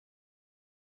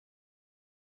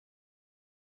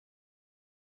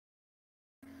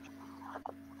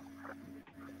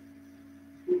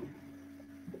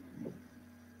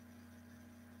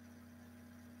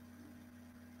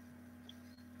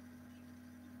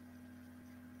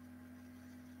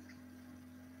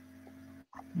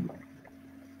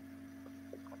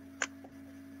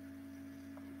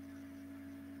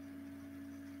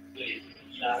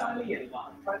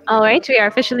All right, we are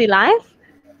officially live.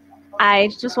 I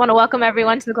just want to welcome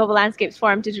everyone to the Global Landscapes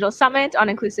Forum Digital Summit on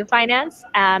Inclusive Finance,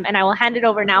 and I will hand it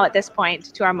over now at this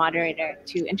point to our moderator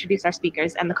to introduce our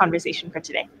speakers and the conversation for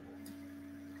today.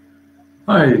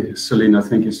 Hi, Selena,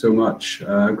 thank you so much.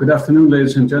 Good afternoon,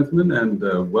 ladies and gentlemen,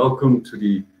 and welcome to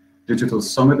the Digital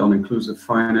Summit on Inclusive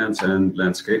Finance and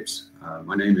Landscapes.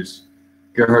 My name is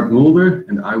Gerhard Mulder,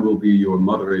 and I will be your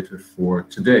moderator for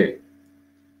today.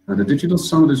 The Digital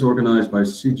Summit is organized by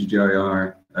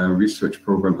CGIAR Research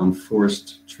Program on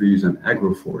Forest, Trees and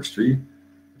Agroforestry,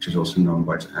 which is also known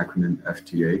by its acronym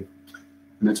FTA.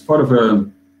 And it's part of a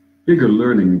bigger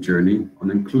learning journey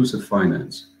on inclusive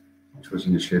finance, which was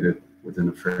initiated within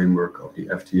the framework of the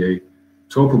FTA,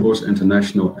 Topobos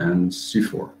International and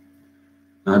CIFOR.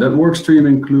 That work stream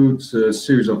includes a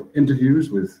series of interviews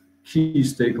with key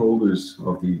stakeholders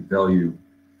of the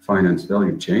finance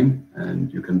value chain,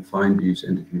 and you can find these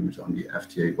interviews on the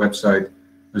FTA website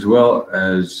as well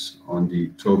as on the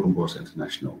Topobos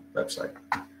International website.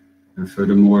 And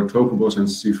furthermore, Topobos and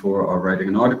CIFOR are writing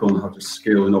an article on how to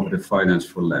scale innovative finance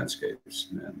for landscapes.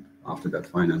 And after that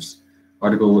finance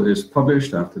article is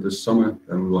published after the summer,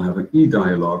 then we will have an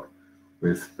e-dialogue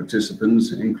with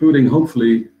participants, including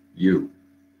hopefully you.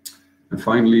 And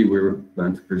finally, we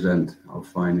plan to present our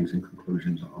findings and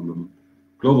conclusions on the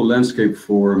Global Landscape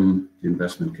Forum, the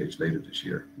investment case later this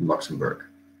year in Luxembourg.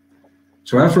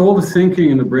 So after all the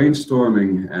thinking and the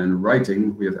brainstorming and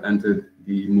writing, we have entered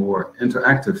the more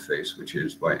interactive phase, which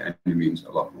is by any means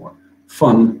a lot more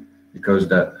fun, because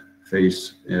that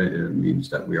phase means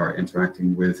that we are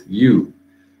interacting with you.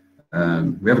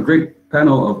 We have a great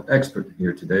panel of experts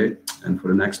here today, and for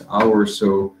the next hour or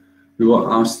so, we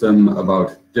will ask them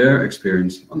about their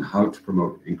experience on how to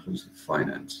promote inclusive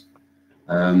finance.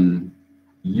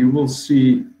 You will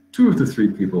see two of the three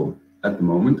people at the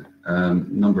moment.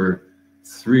 Number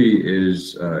 3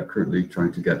 is currently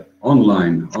trying to get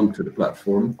online onto the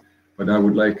platform, but I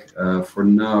would like for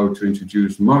now to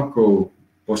introduce Marco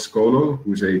Boscolo,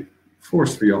 who's a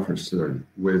forestry officer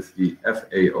with the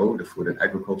FAO, the Food and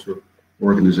Agriculture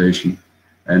Organization,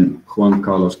 and Juan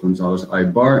Gonzalez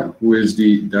Aybar, who is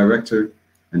the director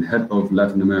and head of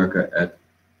Latin America at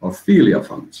Althelia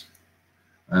Funds.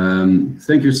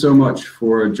 Thank you so much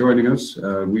for joining us.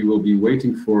 We will be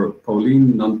waiting for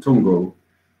Pauline Nantongo,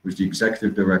 who's the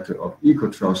executive director of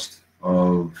Ecotrust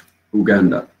of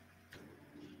Uganda.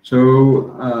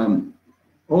 So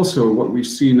also what we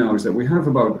see now is that we have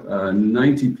about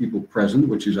 90 people present,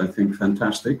 which is, I think,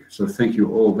 fantastic. So thank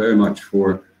you all very much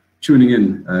for tuning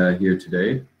in here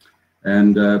today.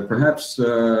 And perhaps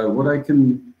what I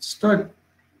can start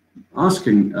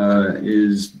asking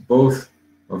is both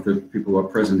of the people who are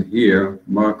present here.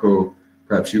 Marco,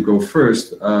 perhaps you go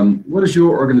first. What is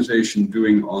your organization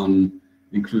doing on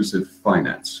inclusive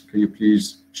finance? Can you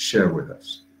please share with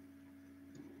us?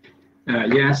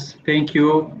 Yes, thank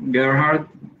you, Gerhard,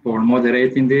 for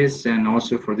moderating this and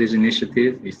also for this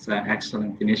initiative. It's an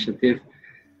excellent initiative.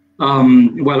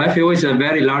 Well, FAO is a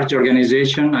very large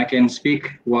organization. I can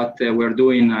speak what we're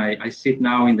doing. I sit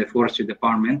now in the forestry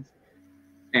department,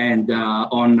 and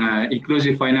on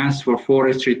inclusive finance for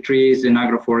forestry, trees, and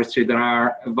agroforestry, there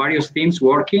are various teams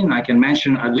working. I can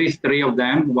mention at least 3 of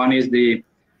them. One is the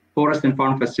Forest and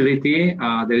Farm Facility.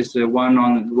 There is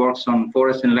one works on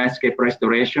forest and landscape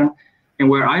restoration. And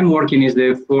where I'm working is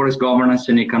the Forest Governance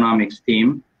and Economics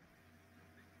team.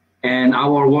 And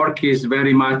our work is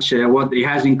very much, what it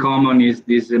has in common is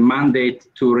this mandate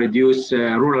to reduce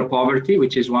rural poverty,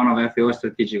 which is one of FAO's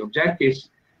strategic objectives,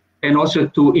 and also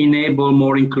to enable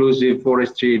more inclusive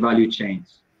forestry value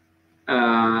chains.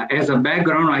 As a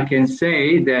background, I can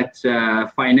say that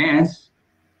finance,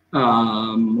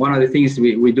 one of the things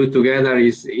we do together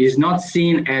is not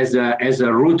seen as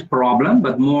a root problem,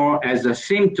 but more as a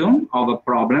symptom of a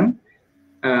problem,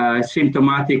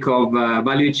 symptomatic of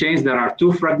value chains that are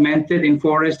too fragmented in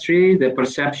forestry, the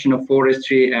perception of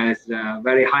forestry as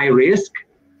very high risk,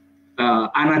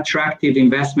 unattractive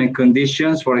investment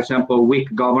conditions, for example, weak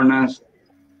governance,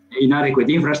 inadequate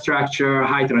infrastructure,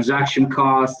 high transaction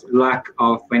costs, lack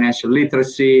of financial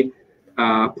literacy,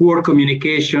 poor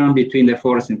communication between the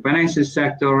forest and financial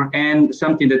sector, and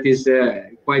something that is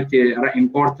quite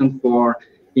important for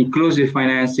inclusive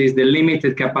finance is the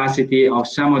limited capacity of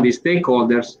some of the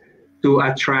stakeholders to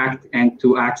attract and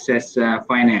to access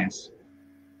finance.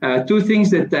 2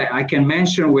 things that I can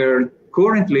mention we're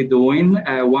currently doing.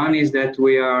 One is that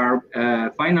we are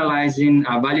finalizing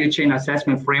a value chain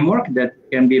assessment framework that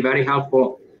can be very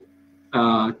helpful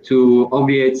to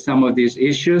obviate some of these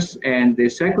issues. And the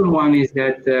second one is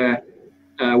that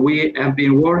we have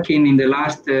been working in the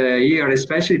last year,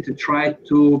 especially to try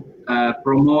to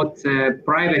promote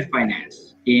private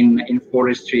finance in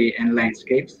forestry and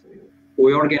landscapes.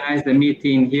 We organized a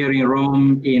meeting here in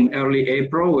Rome in early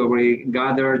April where we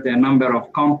gathered a number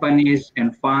of companies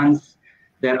and funds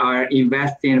that are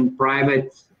investing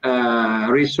private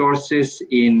resources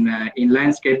in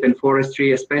landscape and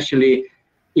forestry, especially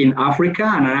in Africa,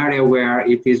 an area where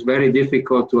it is very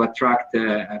difficult to attract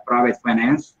private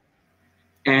finance.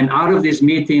 And out of this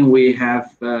meeting, we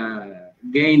have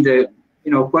gained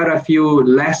quite a few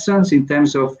lessons in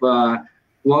terms of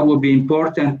what would be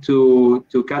important to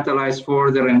catalyze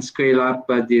further and scale up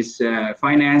this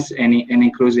finance and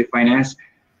inclusive finance.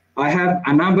 I have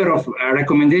a number of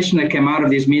recommendations that came out of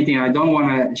this meeting. I don't want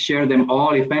to share them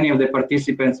all. If any of the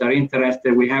participants are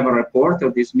interested, we have a report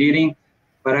of this meeting.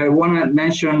 But I want to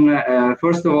mention,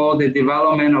 first of all, the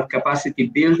development of capacity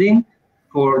building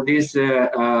for these,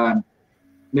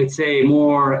 let's say,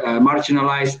 more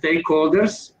marginalized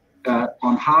stakeholders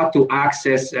on how to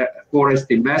access forest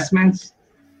investments.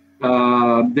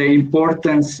 The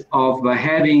importance of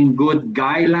having good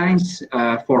guidelines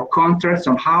for contracts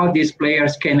on how these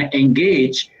players can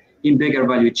engage in bigger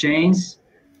value chains,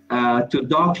 to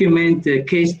document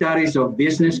case studies of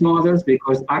business models,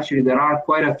 because actually there are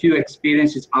quite a few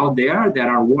experiences out there that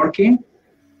are working,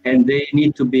 and they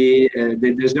need to be,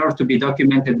 they deserve to be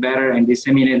documented better and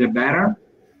disseminated better.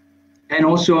 And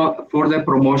also for the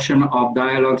promotion of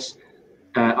dialogues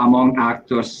among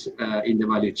actors in the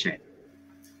value chain.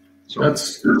 So that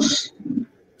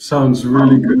sounds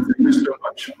really good. Thank you so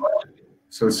much.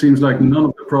 So it seems like none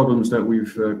of the problems that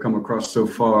we've come across so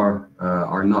far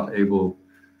are not able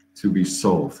to be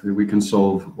solved. We can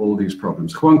solve all these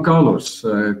problems. Juan Carlos,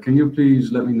 can you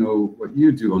please let me know what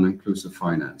you do on inclusive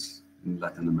finance in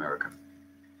Latin America?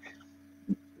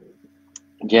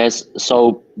 Yes.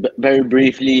 So very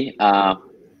briefly, I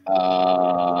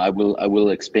will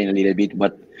explain a little bit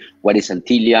what is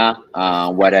Althelia,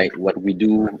 what we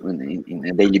do in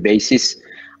a daily basis,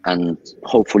 and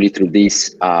hopefully through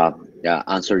this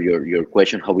answer your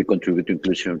question, how we contribute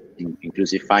to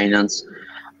inclusive finance.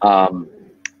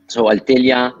 So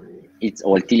Althelia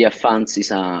Funds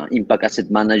is an impact asset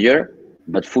manager,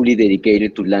 but fully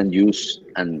dedicated to land use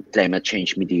and climate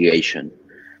change mitigation.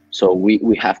 So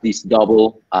we have this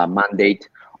double mandate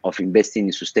of investing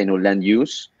in sustainable land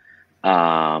use,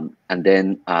 and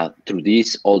then through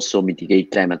this also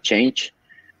mitigate climate change.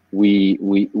 We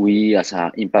as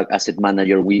an impact asset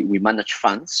manager, we manage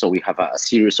funds. So we have a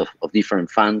series of different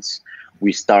funds.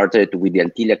 We started with the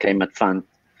Althelia Climate Fund,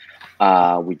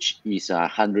 which is a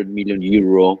 100 million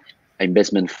euro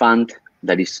investment fund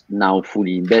that is now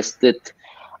fully invested.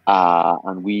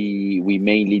 And we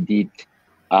mainly did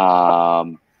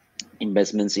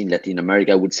investments in Latin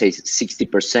America, I would say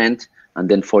 60%, and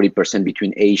then 40%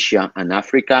 between Asia and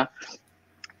Africa,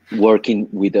 working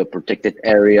with the protected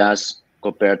areas,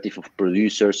 cooperative of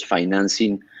producers,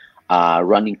 financing,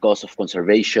 running costs of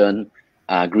conservation,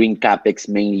 green capex,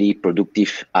 mainly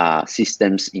productive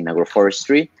systems in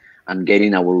agroforestry, and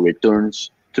getting our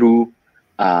returns through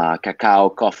cacao,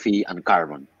 coffee, and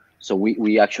carbon. So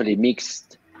we actually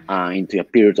mixed into a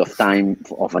period of time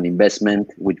of an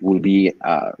investment, which will be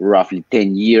roughly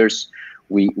 10 years.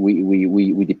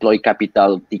 We deploy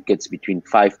capital tickets between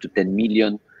 5 to 10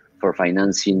 million for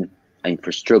financing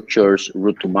infrastructures,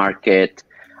 route to market,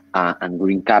 and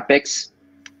green capex.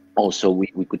 Also,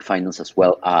 we could finance as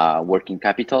well working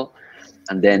capital,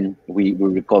 and then we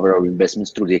recover our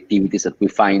investments through the activities that we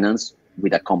finance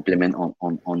with a complement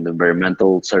on the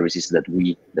environmental services that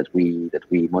we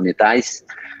monetize.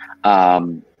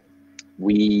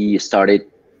 We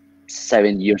started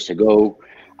 7 years ago,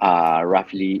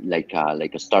 roughly like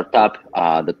a startup.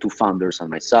 The two founders and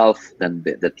myself. Then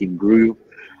the team grew.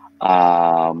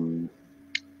 One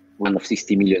of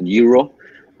 60 million euro,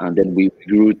 and then we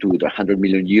grew to the 100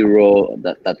 million euro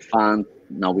that fund.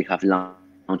 Now we have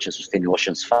launched a Sustainable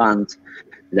Oceans Fund,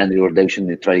 Land Erosion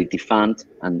Neutrality Fund,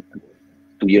 and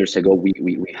 2 years ago we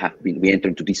entered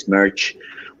into this merge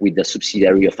with the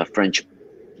subsidiary of a French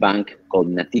bank called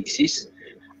Natixis.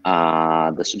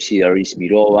 The subsidiary is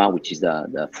Mirova, which is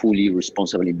the fully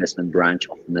responsible investment branch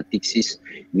of Natixis.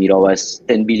 Mirova is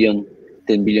 $10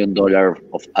 billion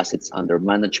of assets under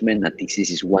management.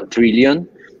 Natixis is 1 trillion,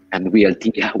 and we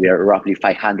are roughly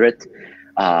 500.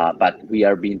 But we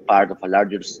are being part of a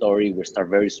larger story. We start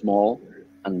very small,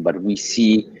 but we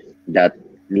see that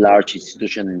large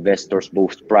institutional investors,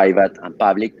 both private and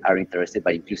public, are interested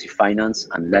by inclusive finance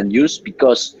and land use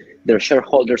because their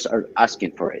shareholders are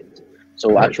asking for it.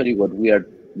 So actually, what we are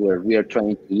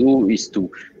trying to do is to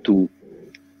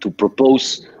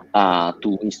propose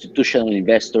to institutional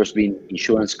investors, being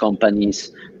insurance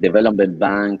companies, development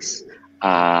banks,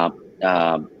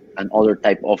 and other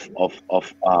type of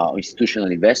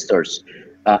institutional investors,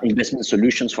 investment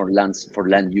solutions for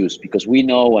land use, because we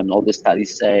know, and all the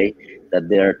studies say, that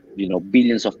there are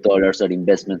billions of dollars of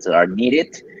investments that are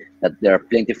needed, that there are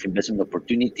plenty of investment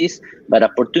opportunities, but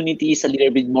opportunity is a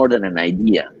little bit more than an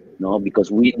idea,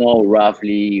 because we know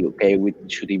roughly, okay, we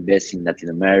should invest in Latin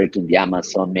America, in the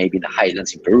Amazon, maybe in the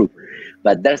highlands in Peru,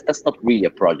 but that's not really a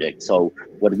project. So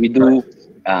what we do,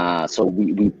 so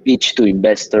we pitch to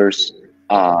investors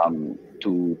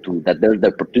that there are the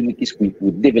opportunities, we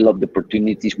develop the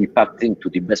opportunities, we pack into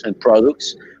the investment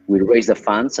products, we raise the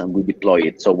funds, and we deploy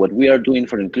it. So what we are doing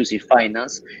for inclusive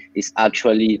finance is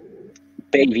actually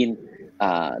paving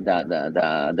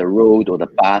the road or the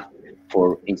path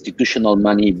for institutional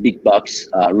money, big bucks,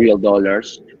 real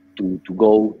dollars, to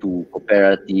go to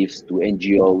cooperatives, to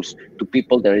NGOs, to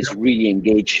people that is really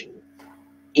engaged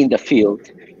in the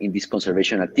field in this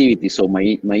conservation activity. So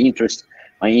my interest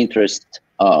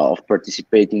of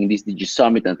participating in this DG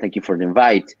Summit, and thank you for the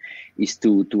invite, is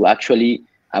to actually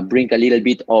bring a little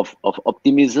bit of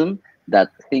optimism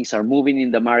that things are moving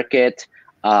in the market,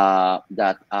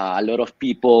 that a lot of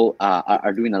people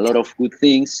are doing a lot of good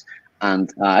things,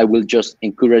 and I will just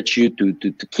encourage you to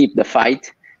keep the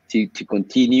fight, to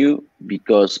continue,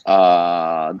 because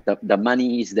the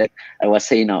money is there. I was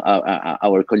saying,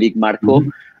 our colleague Marco,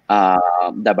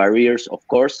 the barriers, of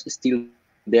course, still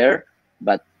there,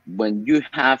 but when you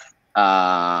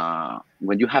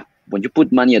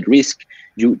put money at risk,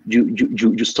 you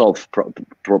solve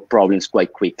problems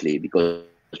quite quickly, because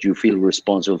you feel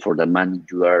responsible for the money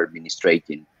you are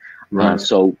administrating. Right.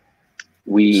 So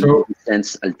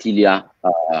since Althelia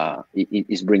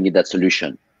is bringing that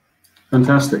solution.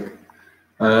 Fantastic.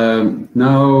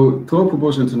 Now,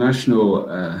 Tropopos International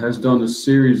has done a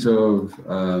series of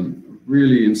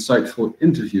really insightful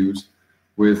interviews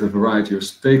with a variety of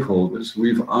stakeholders.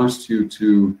 We've asked you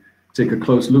to take a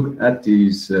close look at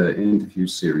these interview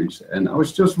series, and I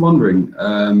was just wondering,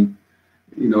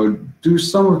 do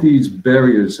some of these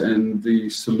barriers and the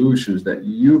solutions that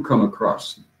you come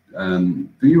across, do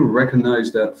you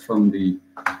recognize that from the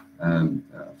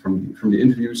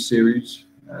interview series?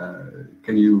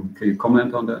 Can you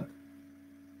comment on that?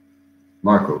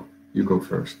 Marco, you go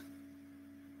first.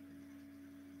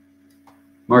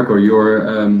 Marco,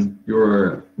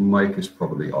 your mic is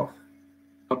probably off.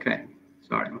 Okay,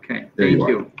 sorry. Okay, there thank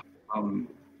you.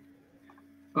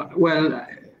 Well,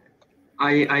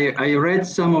 I read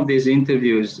some of these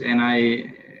interviews, and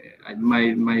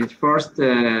my first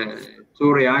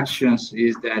two reactions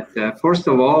is that first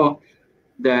of all,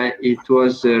 that it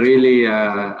was really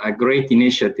a great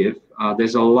initiative.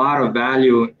 There's a lot of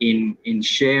value in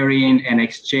sharing and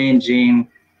exchanging,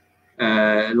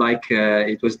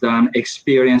 it was done,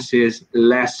 experiences,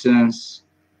 lessons,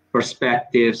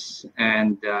 perspectives,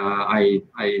 and I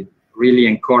really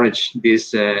encourage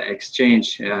this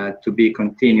exchange to be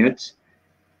continued.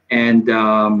 And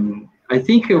I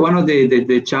think one of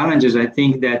the challenges, I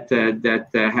think that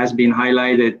has been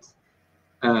highlighted,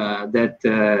 that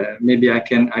maybe I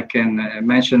can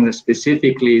mention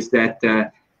specifically, is that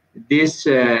this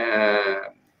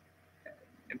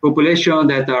population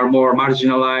that are more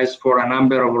marginalized for a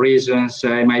number of reasons,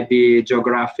 it might be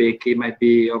geographic, it might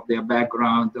be of their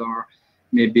background, or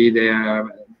maybe they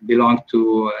belong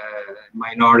to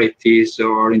minorities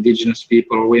or indigenous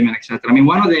people or women, etc. I mean,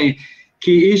 one of the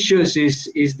key issues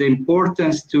is the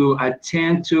importance to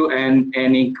attend to and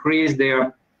increase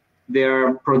their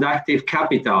productive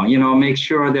capital. Make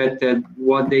sure that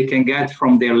what they can get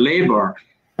from their labor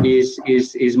is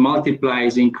multiplied,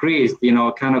 is increased.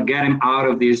 Kind of get them out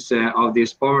of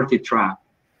this poverty trap.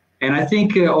 And I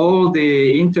think all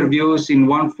the interviews in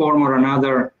one form or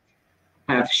another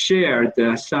have shared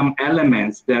some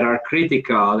elements that are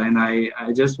critical, and I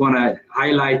just want to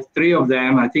highlight three of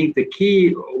them. I think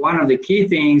one of the key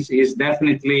things is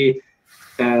definitely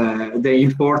the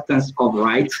importance of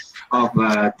rights, of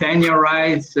tenure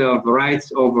rights, of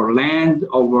rights over land,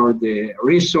 over the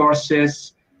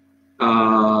resources,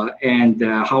 and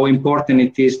how important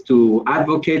it is to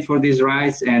advocate for these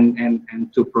rights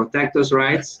and to protect those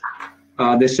rights.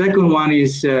 The second one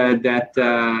is that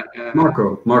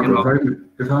Marco,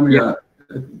 if I may,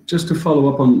 just to follow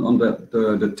up on that,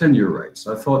 the tenure rights.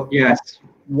 I thought, yes,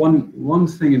 one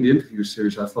thing in the interview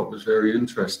series I thought was very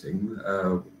interesting,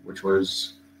 which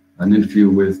was an interview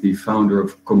with the founder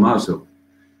of Comasa,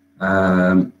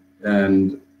 and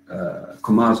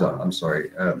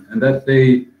that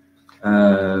they,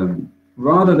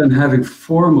 rather than having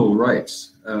formal rights,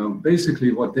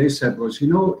 basically what they said was,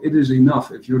 it is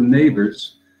enough if your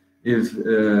neighbors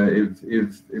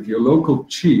if your local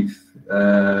chief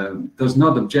does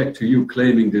not object to you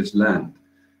claiming this land,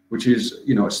 which is,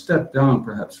 you know, a step down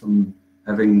perhaps from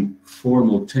having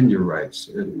formal tenure rights.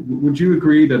 Would you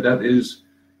agree that that is,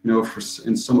 you know,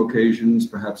 in some occasions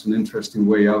perhaps an interesting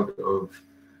way out of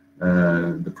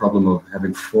the problem of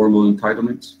having formal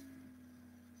entitlements?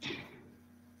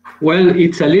 Well,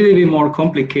 it's a little bit more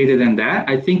complicated than that.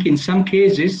 I think in some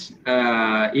cases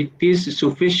it is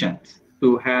sufficient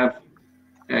to have,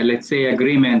 let's say,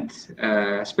 agreement,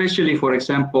 especially, for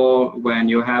example, when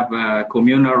you have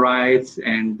communal rights,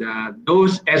 and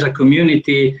those as a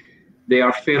community, they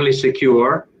are fairly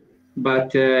secure.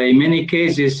 But in many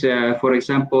cases, for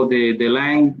example, the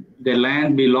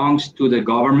land belongs to the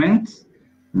government.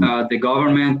 The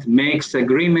government makes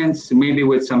agreements maybe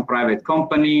with some private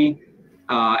company.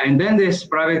 And then this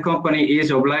private company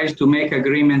is obliged to make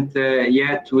agreement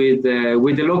yet with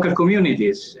the local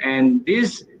communities, and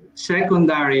these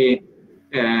secondary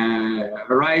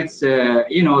rights,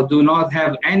 you know, do not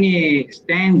have any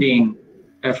standing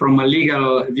from a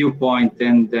legal viewpoint,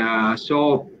 and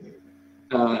so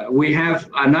we have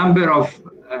a number of.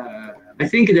 I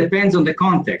think it depends on the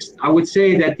context. I would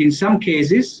say that in some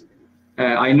cases.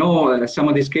 I know some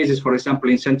of these cases, for example,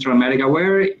 in Central America,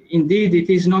 where indeed it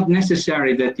is not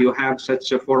necessary that you have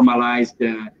such a formalized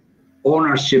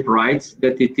ownership rights,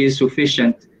 that it is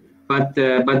sufficient. But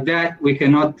that we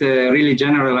cannot really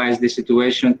generalize the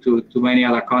situation to many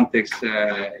other contexts.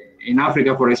 In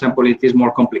Africa, for example, it is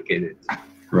more complicated.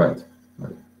 Right.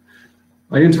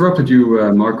 I interrupted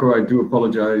you, Marco. I do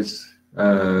apologize.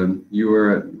 You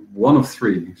were one of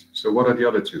three. So what are the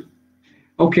other two?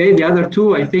 Okay, the other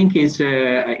two, I think, is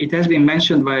it has been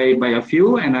mentioned by a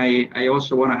few, and I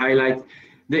also want to highlight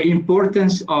the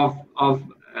importance of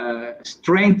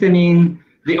strengthening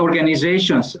the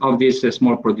organizations of these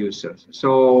small producers.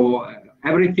 So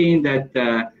everything that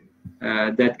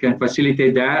that can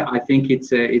facilitate that, I think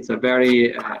it's a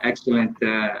very excellent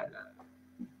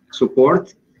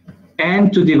support,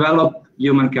 and to develop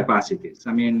human capacities.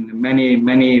 I mean,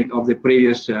 many of the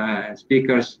previous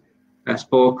speakers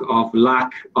spoke of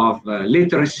lack of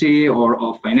literacy, or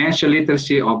of financial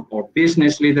literacy, or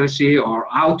business literacy, or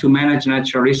how to manage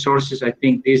natural resources. I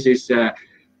think this is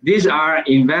these are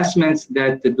investments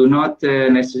that do not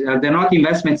necessarily, they're not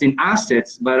investments in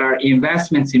assets, but are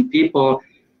investments in people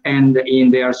and in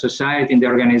their society, in the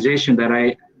organization, that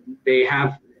they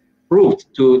have proved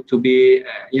to be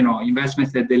you know,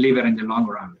 investments that deliver in the long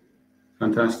run.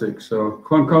 Fantastic. So,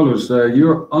 Juan Carlos,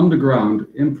 you're on the ground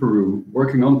in Peru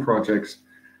working on projects.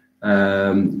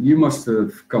 You must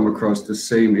have come across the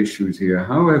same issues here.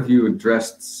 How have you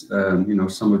addressed, you know,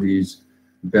 some of these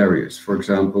barriers? For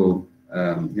example,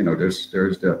 you know, there's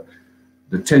the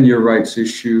tenure rights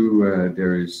issue.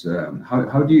 There is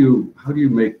how do you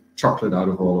make chocolate out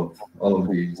of all of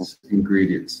these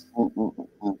ingredients?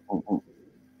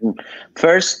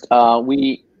 First,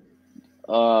 we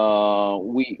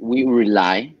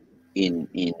rely in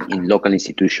local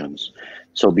institutions.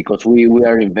 So because we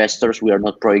are investors, we are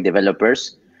not project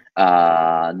developers.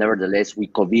 Nevertheless, we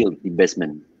co-build the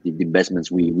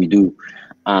investments we do,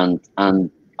 and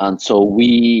so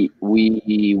we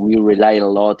rely a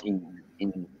lot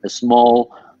in the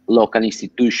small local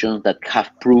institutions that have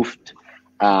proved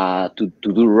to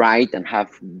do right and have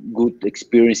good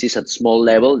experiences at small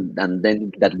level, and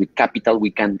then that with capital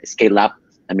we can scale up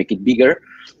and make it bigger.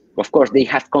 Of course, they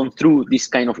have gone through this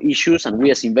kind of issues, and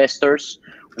we as investors,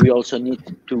 we also need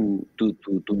to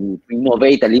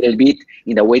innovate a little bit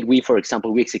in the way we, for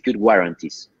example, we execute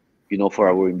warranties, you know, for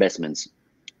our investments.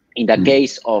 In the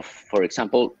case of, for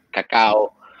example,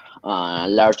 cacao,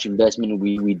 large investment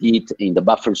we did in the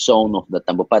buffer zone of the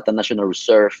Tambopata National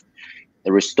Reserve,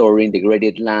 restoring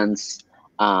degraded lands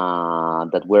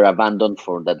that were abandoned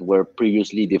that were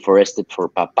previously deforested for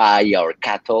papaya or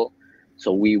cattle.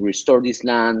 So we restored these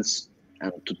lands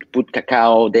and to put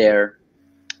cacao there.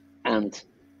 And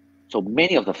so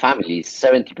many of the families,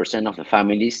 70% of the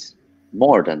families,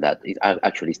 more than that,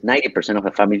 actually 90% of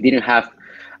the families didn't have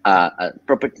a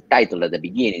property title at the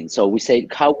beginning. So we said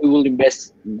how we will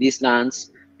invest in these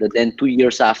lands that then 2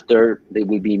 years after they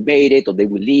will be invaded or they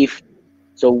will leave.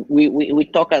 So we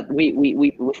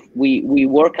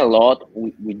work a lot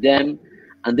with them,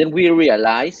 and then we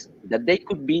realize that they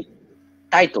could be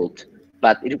titled,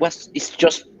 but it's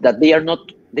just that they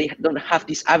don't have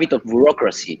this habit of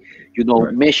bureaucracy, you know,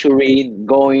 right. Measuring,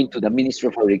 going to the Ministry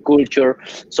of Agriculture.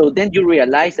 So then you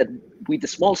realize that with the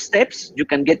small steps you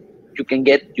can get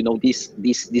you know, this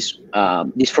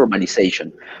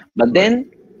formalization. But then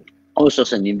also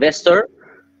as an investor,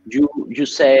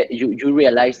 you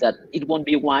realize that it won't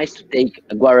be wise to take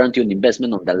a guarantee on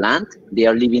investment on the land. They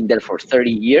are living there for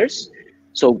 30 years.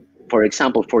 So, for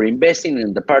example, for investing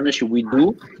in the partnership we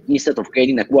do, instead of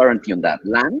getting a guarantee on that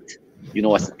land,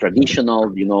 as a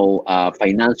traditional,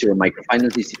 financial or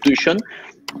microfinance institution,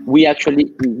 we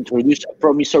actually introduce a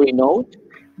promissory note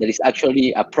that is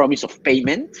actually a promise of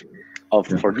payment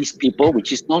for these people,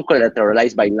 which is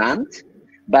non-collateralized by land.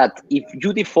 But if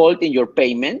you default in your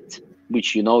payment,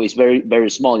 which is very, very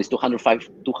small, it's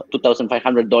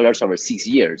 $2,500 over 6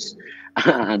 years,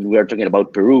 and we are talking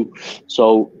about Peru.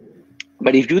 So,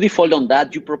 but if you default on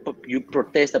that, you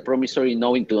protest a promissory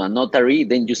note into a notary,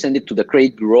 then you send it to the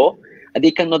credit bureau, and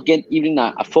they cannot get even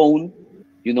a phone,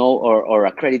 or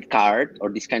a credit card or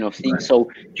this kind of thing. Right. So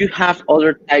you have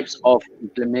other types of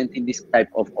implementing this type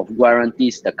of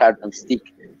guarantees, the card and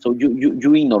stick. So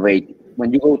you innovate.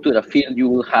 When you go to the field, you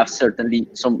will have certainly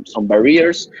some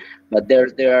barriers, but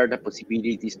there are the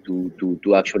possibilities to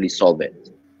actually solve it.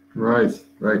 Right.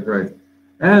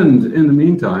 And in the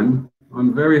meantime,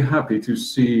 I'm very happy to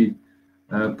see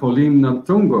Pauline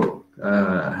Nantongo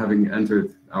having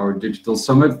entered our digital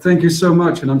summit. Thank you so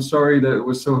much, and I'm sorry that it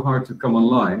was so hard to come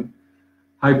online.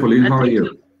 Hi, Pauline, how are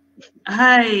you?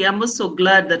 Hi, I'm also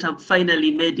glad that I've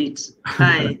finally made it.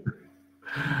 Hi.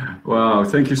 Wow,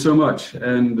 thank you so much.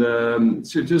 And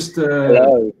so just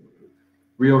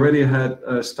we already had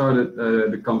started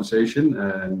the conversation,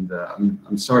 and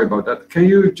I'm sorry about that. Can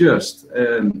you just,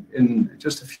 in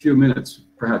just a few minutes,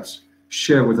 perhaps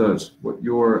share with us what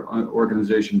your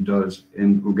organization does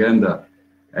in Uganda,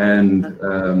 and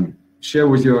share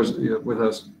with us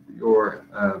your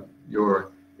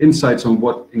insights on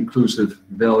what inclusive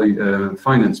value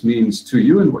finance means to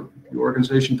you and what your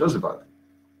organization does about it.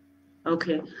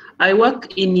 Okay, I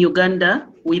work in Uganda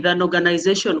with an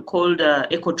organization called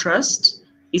Ecotrust.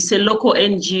 It's a local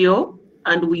NGO,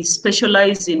 and we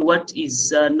specialize in what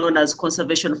is known as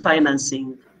conservation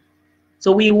financing.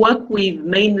 So we work with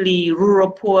mainly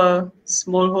rural poor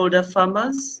smallholder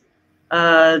farmers.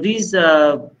 These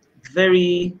are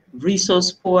very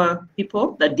resource poor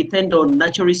people that depend on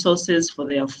natural resources for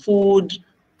their food,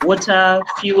 water,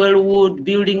 fuel, wood,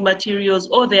 building materials,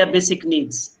 all their basic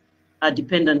needs are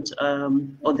dependent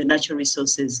on the natural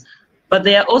resources. But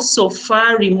they are also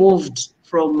far removed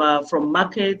from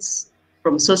markets,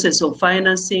 from sources of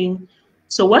financing.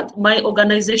 So what my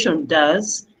organization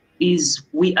does is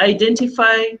we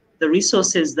identify the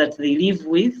resources that they live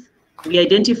with, we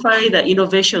identify the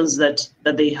innovations that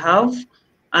they have,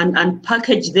 and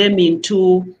package them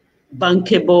into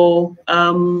bankable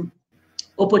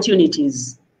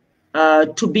opportunities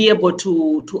to be able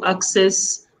to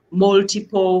access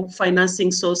multiple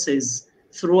financing sources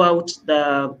throughout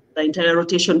the entire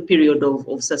rotation period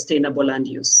of sustainable land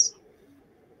use.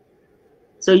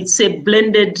 So it's a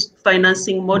blended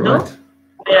financing model.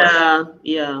 Right.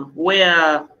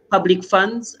 Where public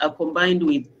funds are combined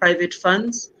with private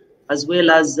funds, as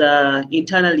well as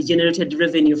internally generated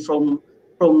revenue from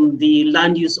the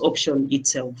land use option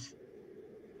itself.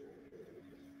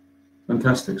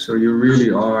 Fantastic. So you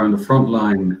really are on the front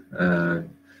line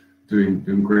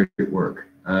doing great work.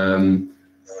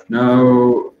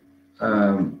 Now,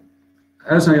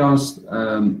 as I asked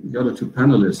the other two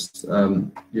panelists,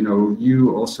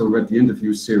 you also read the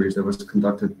interview series that was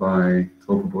conducted by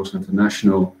Tropopos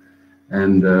International,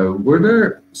 and were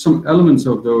there some elements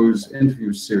of those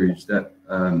interview series that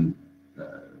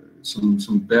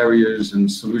some barriers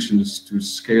and solutions to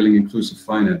scaling inclusive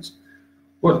finance?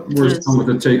 What were some of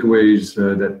the takeaways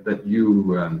that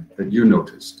you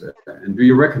noticed, and do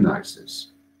you recognize this?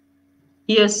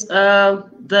 Yes,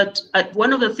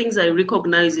 one of the things I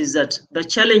recognize is that the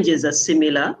challenges are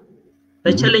similar.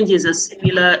 The challenges are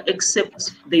similar,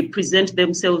 except they present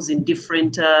themselves in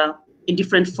different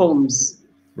forms.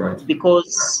 Right.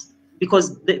 Because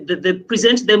they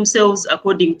present themselves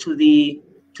according to the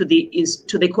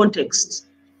context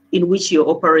in which you're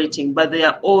operating, but they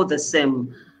are all the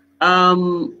same.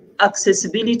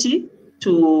 Accessibility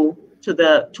to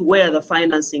where the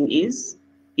financing is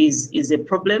a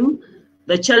problem.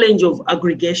 The challenge of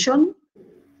aggregation,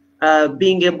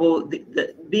 being able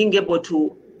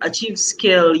to achieve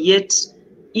scale, yet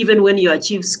even when you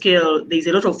achieve scale, there's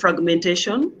a lot of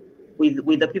fragmentation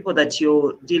with the people that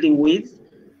you're dealing with.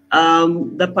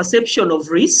 The perception of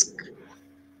risk,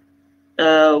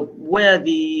 where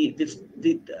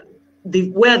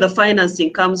where the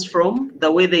financing comes from,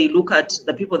 the way they look at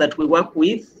the people that we work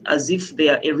with as if they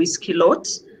are a risky lot.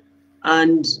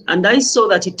 And I saw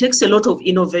that it takes a lot of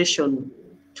innovation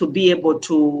to be able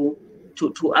to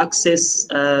access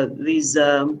these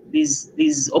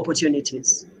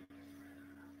opportunities.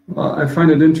 Well, I find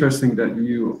it interesting that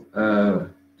you,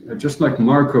 just like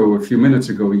Marco a few minutes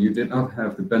ago, you did not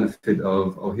have the benefit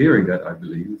of hearing that, I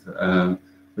believe.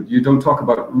 But you don't talk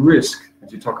about risk,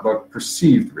 but you talk about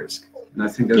perceived risk. And I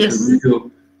think that's Yes. a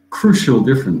real crucial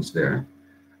difference there.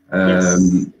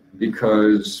 Yes.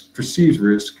 Because perceived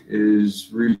risk is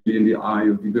really in the eye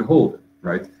of the beholder,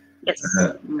 right? Yes.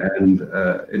 And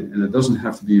it doesn't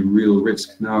have to be real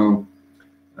risk. Now,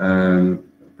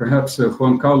 perhaps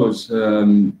Juan Carlos,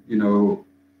 you know,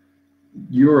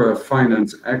 you're a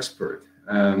finance expert.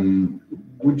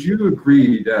 Would you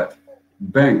agree that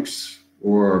banks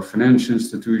or financial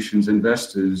institutions,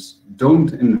 investors,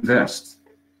 don't invest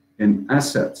in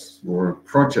assets or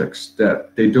projects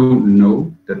that they don't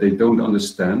know, that they don't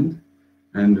understand?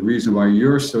 And the reason why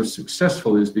you're so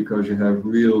successful is because you have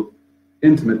real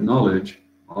intimate knowledge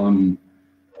on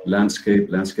landscape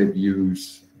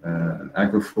use,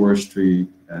 agroforestry,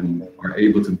 and are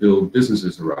able to build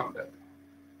businesses around that.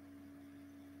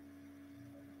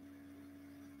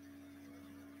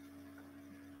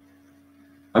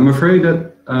 I'm afraid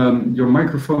that your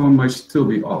microphone might still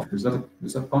be off. Is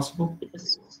that possible?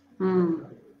 Yes.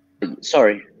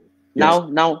 Sorry. Yes.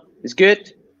 Now it's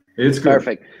good. It's good.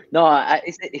 Perfect. No,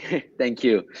 thank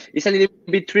you. It's a little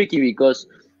bit tricky because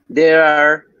there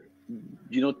are,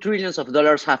 you know, trillions of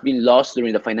dollars have been lost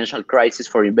during the financial crisis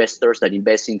for investors that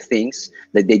invest in things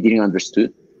that they didn't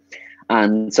understood.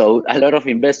 And so a lot of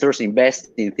investors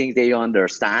invest in things they don't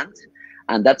understand,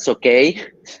 and that's okay.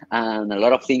 And a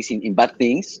lot of things in bad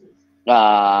things,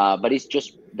 but it's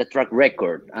just the track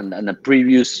record and the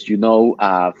previous, you know,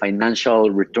 financial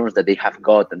returns that they have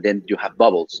got, and then you have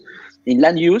bubbles. In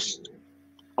land use,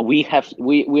 we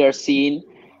are seeing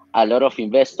a lot of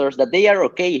investors that they are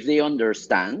okay if they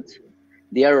understand.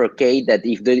 They are okay that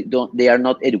if they are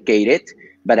not educated,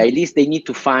 but at least they need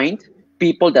to find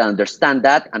people that understand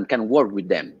that and can work with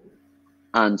them.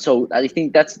 And so I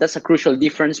think that's a crucial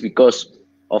difference, because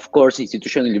of course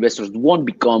institutional investors won't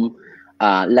become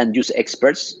land use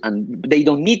experts, and they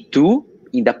don't need to.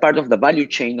 In the part of the value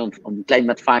chain on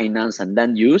climate finance and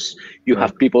land use, you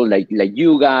have people like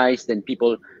you guys, then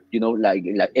people, you know, like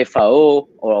FAO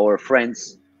or our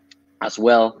friends as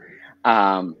well.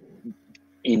 Our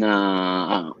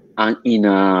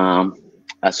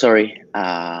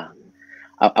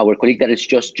colleague that has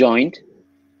just joined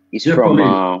is from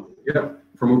Pauline.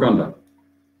 From Uganda.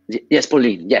 Yes,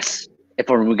 Pauline. Yes,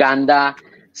 from Uganda.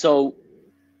 So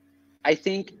I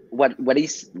think what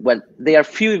there are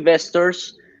few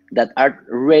investors that are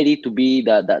ready to be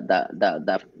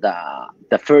the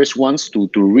first ones to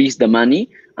raise the money,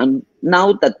 and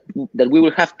now that we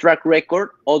will have track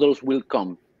record, others will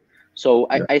come. So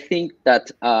I think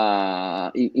that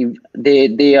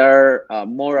there are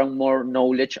more and more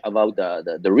knowledge about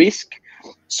the risk.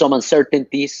 Some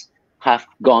uncertainties have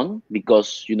gone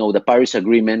because, you know, the Paris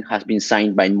Agreement has been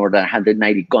signed by more than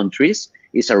 190 countries.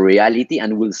 It's a reality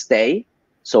and will stay.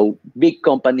 So big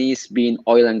companies, being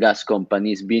oil and gas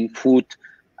companies, being food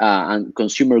and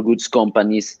consumer goods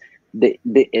companies, the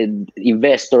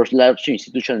investors, large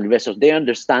institutional investors, they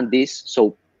understand this.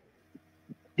 So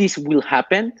this will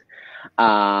happen.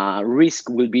 Risk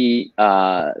will be,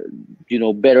 you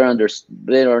know, better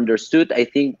understood. I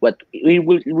think what it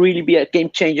will really be a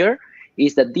game changer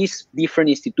is that these different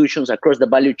institutions across the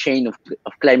value chain of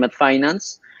climate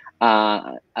finance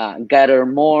gather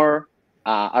more,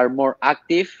 are more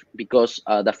active, because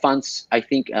the funds, I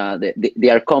think, they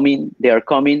are coming.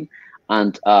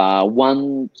 And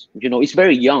one, you know, it's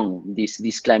very young,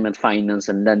 this climate finance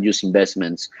and land use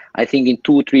investments. I think in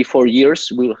 2, 3, 4 years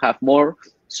we'll have more.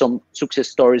 Some success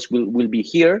stories will be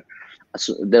here.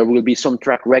 So there will be some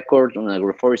track record on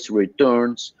agroforestry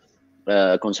returns,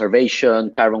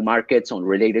 conservation, carbon markets on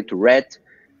related to RED.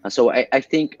 So I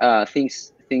think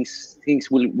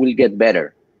things will get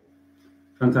better.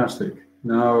 Fantastic.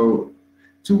 Now,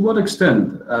 to what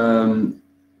extent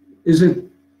is it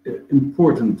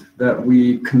important that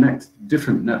we connect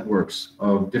different networks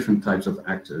of different types of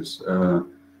actors?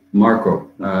 Marco,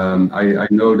 I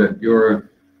know that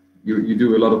you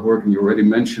do a lot of work, and you already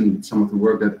mentioned some of the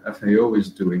work that FAO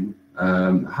is doing.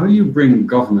 How do you bring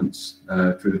governments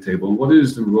to the table? And what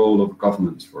is the role of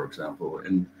governments, for example,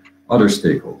 in other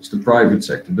stakeholders, the private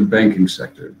sector, the banking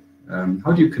sector?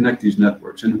 How do you connect these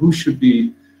networks, and who should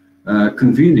be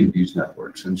convening these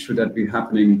networks? And should that be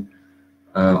happening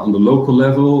on the local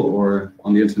level or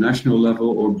on the international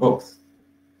level, or both?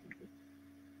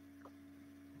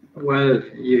 Well,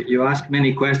 you ask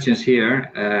many questions here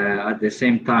at the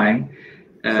same time.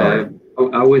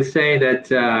 I would say that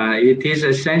it is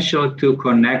essential to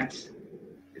connect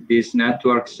these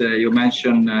networks. You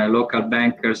mentioned local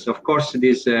bankers. Of course,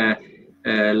 these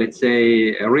let's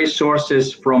say,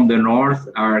 resources from the north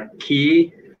are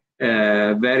key.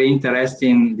 Very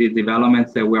interesting, the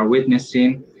developments that we're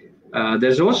witnessing.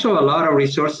 There's also a lot of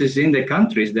resources in the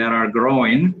countries that are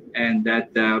growing, and that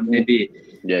maybe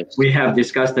we have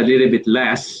discussed a little bit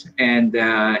less. And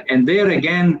there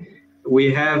again,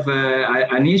 we have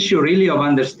an issue really of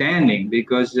understanding,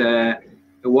 because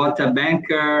what a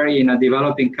banker in a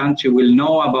developing country will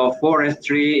know about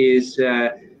forestry is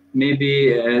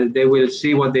maybe they will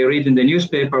see what they read in the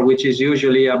newspaper, which is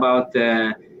usually about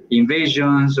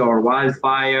invasions or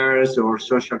wildfires or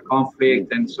social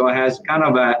conflict, and so it has kind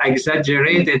of an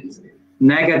exaggerated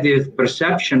negative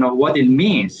perception of what it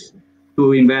means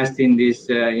to invest in this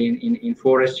in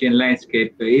forestry and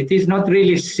landscape. It is not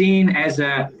really seen as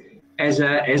a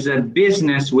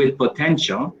business with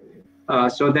potential.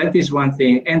 So that is one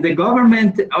thing. And the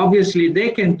government, obviously, they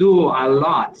can do a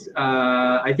lot.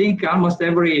 I think almost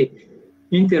every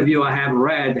interview I have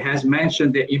read has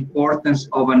mentioned the importance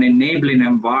of an enabling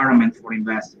environment for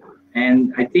investment.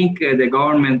 And I think the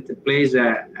government plays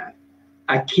a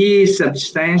key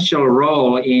substantial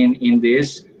role in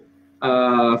this.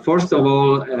 First of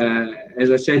all,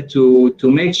 as I said, to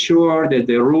make sure that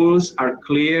the rules are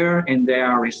clear and they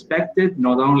are respected,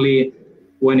 not only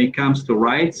when it comes to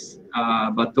rights,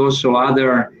 but also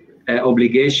other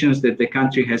obligations that the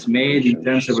country has made in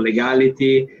terms of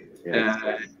legality,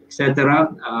 etc.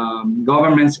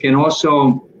 Governments can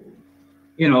also,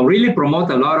 really promote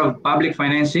a lot of public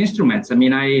finance instruments. I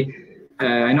mean,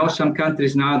 I know some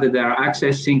countries now that are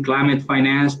accessing climate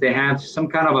finance. They have some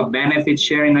kind of a benefit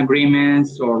sharing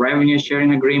agreements or revenue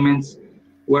sharing agreements,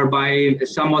 whereby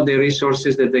some of the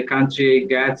resources that the country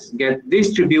gets get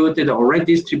distributed or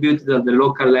redistributed at the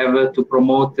local level to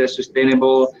promote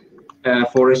sustainable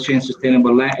forestry and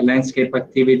sustainable landscape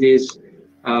activities.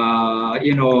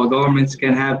 Governments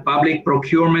can have public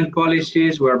procurement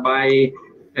policies whereby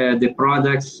the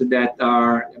products that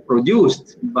are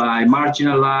produced by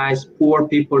marginalized, poor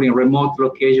people in remote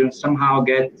locations somehow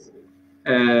get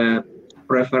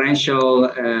preferential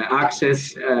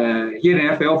access. Here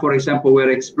in FAO, for example,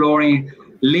 we're exploring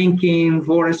linking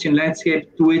forestry and landscape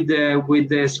with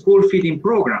the school feeding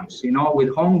programs,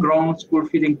 with homegrown school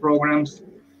feeding programs,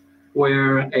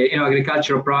 where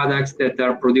agricultural products that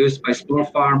are produced by small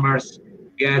farmers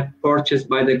get purchased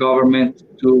by the government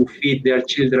to feed their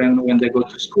children when they go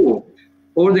to school.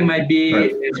 Or there might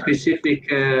be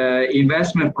specific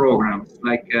investment programs,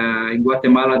 like in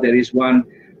Guatemala, there is one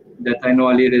that I know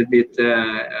a little bit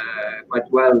quite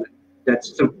well that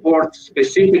supports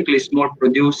specifically small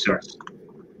producers.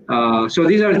 So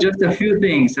these are just a few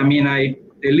things. I mean,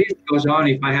 the list goes on.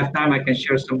 If I have time, I can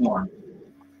share some more.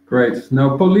 Great.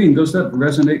 Now, Pauline, does that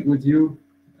resonate with you?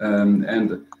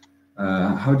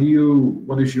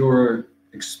 What is your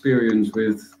experience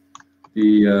with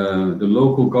the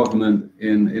local government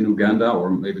in Uganda, or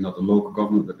maybe not the local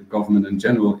government, but the government in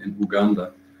general in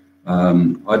Uganda?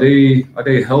 Are they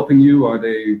helping you? Are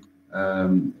they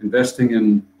investing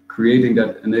in creating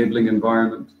that enabling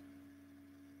environment?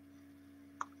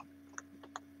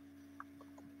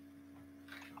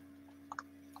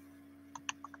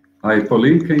 Hi,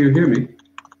 Pauline, can you hear me?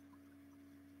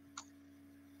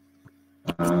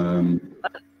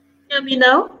 Hear me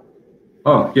now?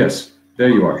 Oh, yes, there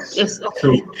you are. Yes,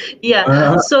 okay.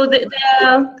 So there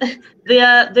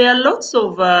are lots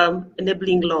of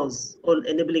enabling laws or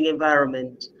enabling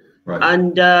environment. Right.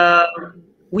 And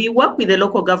we work with the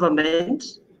local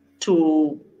government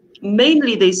to,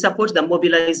 mainly they support the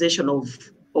mobilization of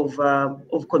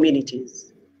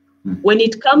communities. When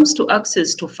it comes to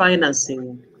access to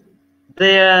financing,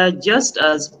 they're just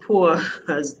as poor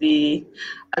as the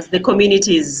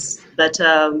communities that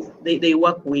they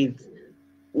work with.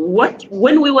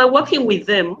 When we were working with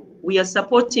them, we are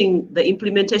supporting the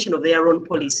implementation of their own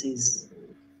policies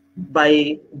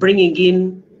by bringing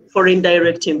in foreign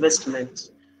direct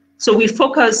investment. So we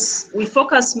focus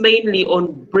mainly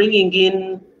on bringing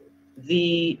in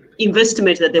the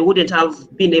investment that they wouldn't have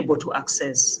been able to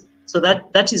access. So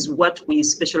that is what we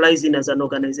specialize in as an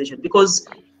organization, because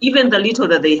even the little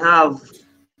that they have,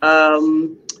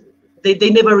 they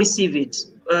never receive it.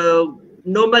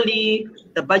 Normally,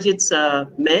 the budgets are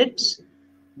met,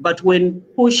 but when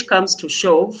push comes to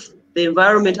shove, the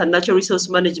environment and natural resource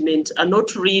management are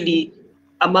not really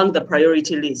among the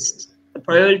priority list. The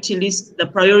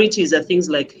priorities are things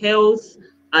like health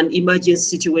and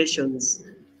emergency situations.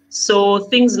 So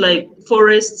things like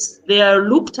forests, they are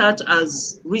looked at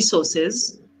as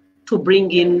resources to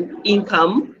bring in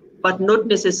income, but not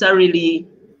necessarily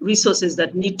resources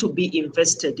that need to be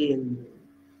invested in.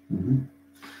 Mm-hmm.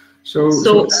 So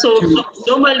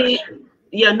normally,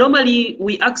 yeah, normally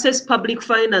we access public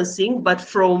financing, but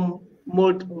from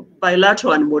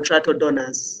bilateral and multilateral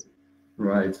donors.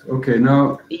 Right. Okay.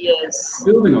 Now, yes,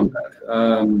 building on that,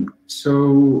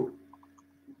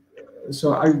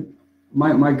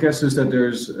 my guess is that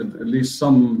there's at least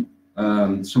some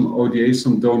ODA,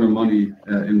 some donor money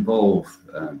involved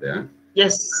there.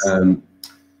 Yes.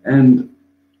 And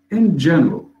in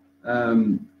general,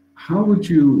 how would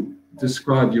you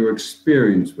describe your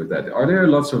experience with that? Are there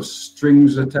lots of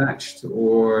strings attached,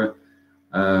 or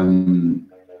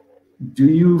do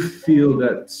you feel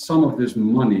that some of this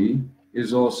money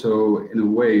is also, in a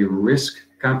way, risk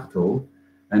capital,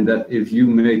 and that if you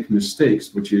make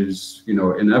mistakes, which is, you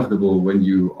know, inevitable when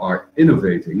you are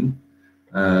innovating,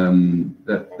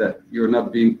 that you're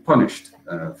not being punished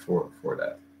for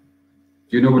that?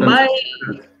 Do you know what I'm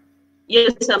saying?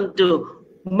 Yes, I'm do.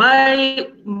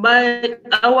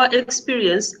 Our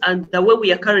experience and the way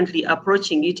we are currently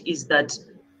approaching it is that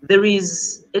there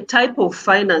is a type of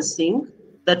financing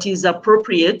that is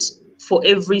appropriate for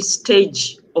every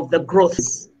stage of the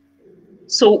growth.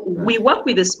 So we work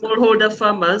with the smallholder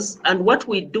farmers, and what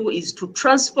we do is to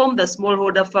transform the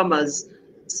smallholder farmers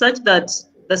such that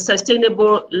the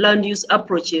sustainable land use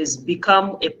approaches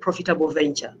become a profitable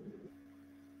venture.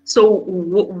 So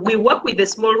we work with the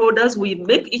smallholders, we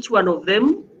make each one of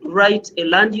them write a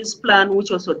land use plan, which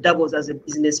also doubles as a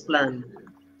business plan.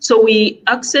 So we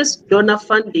access donor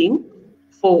funding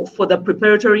for the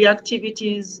preparatory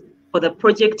activities, for the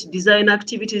project design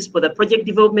activities, for the project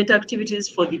development activities,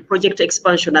 for the project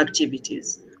expansion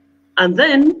activities. And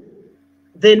then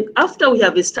after we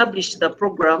have established the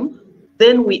program,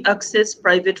 then we access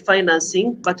private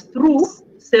financing, but through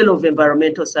sale of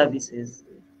environmental services.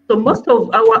 So most of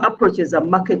our approaches are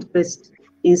market-based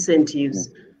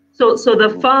incentives. So the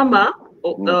farmer,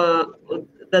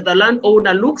 the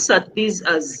landowner looks at these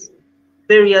as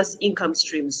various income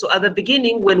streams. So at the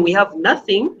beginning, when we have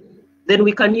nothing, then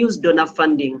we can use donor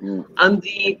funding. And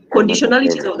the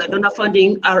conditionalities of the donor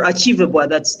funding are achievable at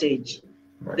that stage.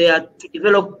 They are to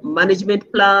develop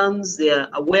management plans, their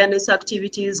awareness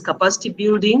activities, capacity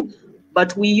building,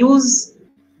 but we use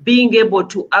being able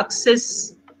to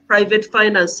access private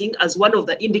financing as one of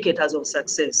the indicators of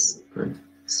success. Right.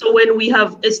 So when we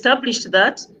have established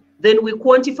that, then we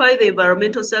quantify the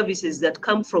environmental services that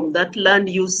come from that land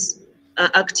use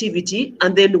activity,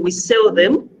 and then we sell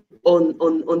them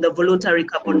on the voluntary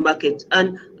carbon market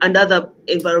and other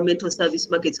environmental service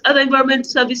markets. Other environmental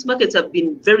service markets have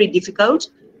been very difficult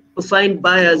to find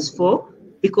buyers for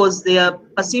because they are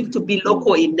perceived to be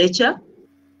local in nature.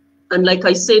 And like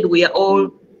I said, we are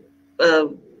all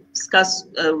scarce,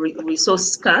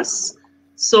 resource scarce.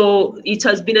 So it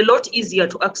has been a lot easier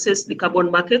to access the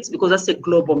carbon markets because that's a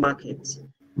global market.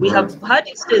 We have had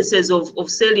instances of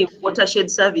selling watershed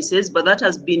services, but that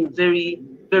has been very,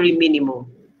 very minimal.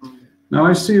 Now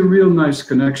I see a real nice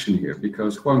connection here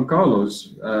because Juan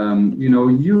Carlos, you know,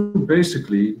 you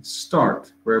basically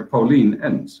start where Pauline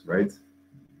ends, right?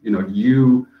 You know,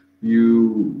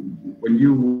 when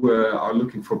you are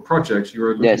looking for projects, you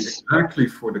are looking exactly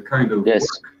for the kind of work,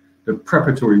 the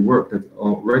preparatory work that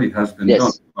already has been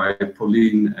done by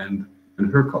Pauline and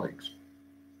her colleagues.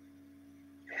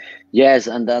 Yes,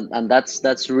 and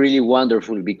that's really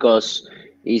wonderful because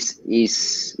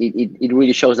it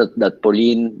really shows that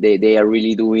Pauline they are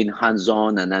really doing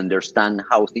hands-on and understand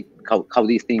how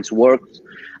these things work,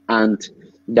 and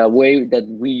the way that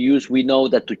we know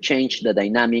that to change the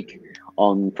dynamic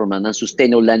from an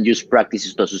unsustainable land use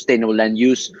practices to a sustainable land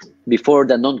use before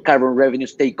the non-carbon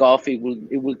revenues take off, it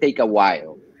will take a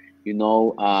while, you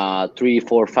know, 3,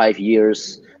 4, 5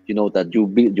 years. You know that you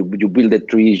build the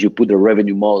trees, you put the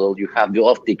revenue model, you have the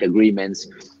offtake agreements,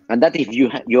 and that if you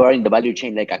are in the value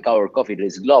chain like cacao or coffee, it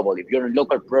is global. If you're in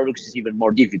local products, it's even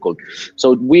more difficult.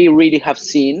 So we really have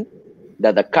seen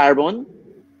that the carbon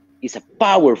is a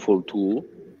powerful tool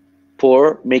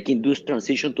for making this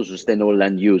transition to sustainable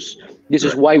land use. This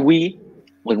is why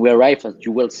when we arrive, as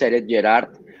you well said it, Gerard,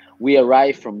 we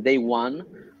arrive from day one.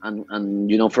 And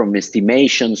you know, from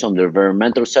estimations on the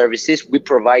environmental services, we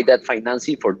provide that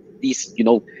financing for this, you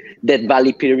know, Dead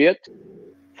Valley period,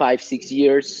 5, 6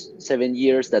 years, 7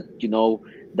 years that, you know,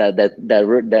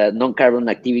 the non-carbon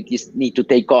activities need to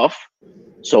take off.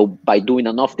 So by doing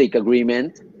an offtake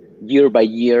agreement year by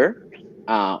year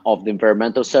of the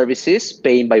environmental services,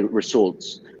 paying by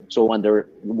results. So under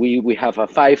we have a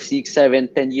 5, 6, 7,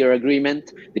 10-year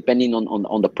agreement, depending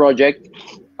on the project.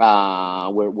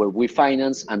 Where we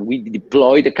finance and we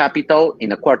deploy the capital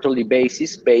in a quarterly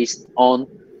basis based on,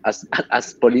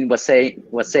 as Pauline was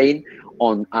saying,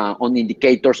 on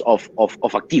indicators of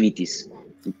activities.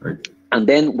 Right. And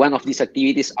then one of these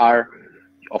activities are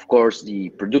of course, the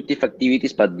productive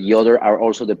activities, but the other are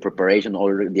also the preparation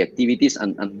or the activities,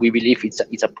 and we believe it's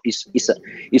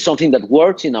something that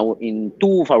works in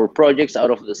 2 of our projects out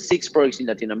of the 6 projects in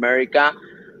Latin America.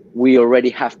 We already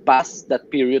have passed that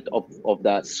period of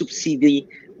the subsidy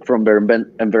from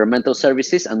environmental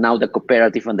services, and now the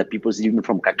cooperative and the people's living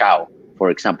from cacao, for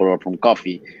example, or from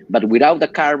coffee. But without the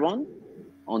carbon,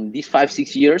 on these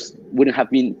 5-6 years, it would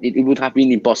have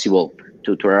been impossible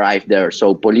to arrive there.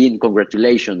 So Pauline,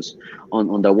 congratulations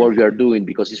on the work you are doing,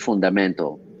 because it's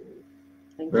fundamental.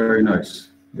 Very nice.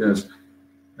 Yes.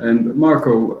 And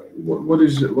Marco, what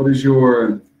is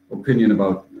your opinion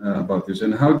about this,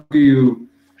 and how do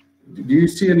you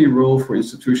see any role for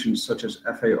institutions such as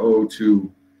FAO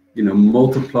to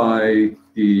multiply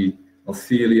the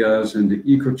Althelias and the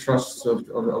Ecotrusts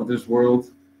of this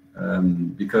world?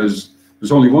 Because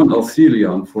there's only one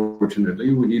Althelia,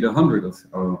 unfortunately. We need 100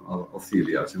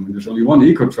 Althelias, and there's only one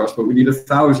Ecotrust, but we need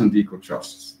 1,000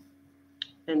 Ecotrusts.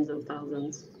 Tens of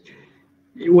thousands.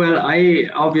 Well, I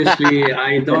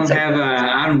don't have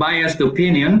an unbiased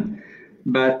opinion,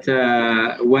 but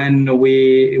when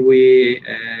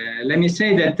let me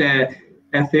say that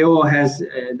FAO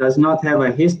does not have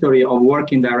a history of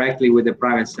working directly with the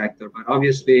private sector, but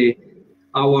obviously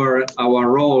our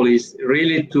role is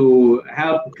really to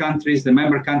help countries. The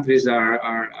member countries are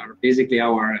basically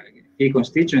our key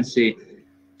constituency,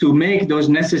 to make those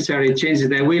necessary changes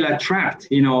that will attract,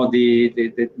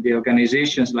 the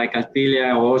organizations like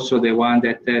Althelia, also the one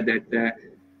that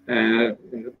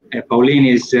Pauline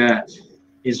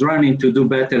is running to do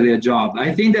better their job.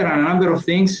 I think there are a number of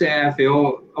things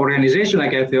FAO, organization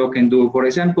like FAO can do. For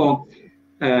example,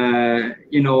 a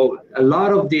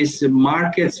lot of these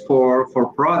markets for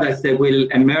products that will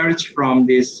emerge from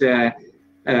these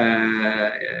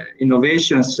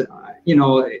innovations,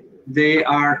 they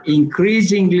are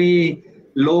increasingly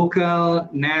local,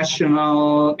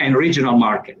 national, and regional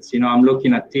markets. I'm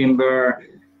looking at timber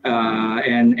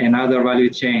and other value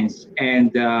chains.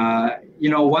 And,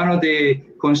 one of the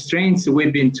constraints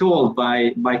we've been told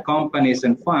by companies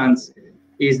and funds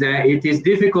is that it is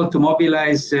difficult to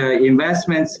mobilize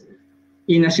investments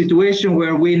in a situation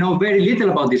where we know very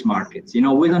little about these markets. We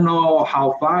don't know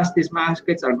how fast these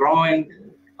markets are growing,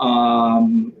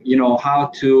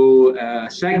 how to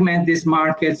segment these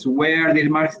markets, where these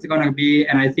markets are going to be.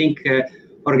 And I think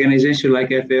organizations like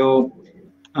FAO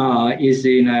is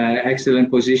in an excellent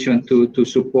position to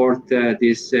support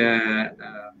this.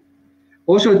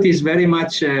 Also, it is very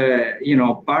much,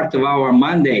 part of our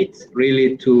mandate,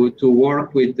 really, to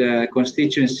work with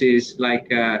constituencies like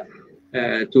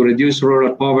to reduce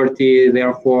rural poverty.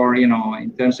 Therefore,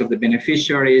 in terms of the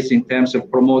beneficiaries, in terms of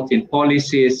promoting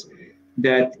policies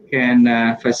that can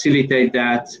facilitate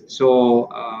that. So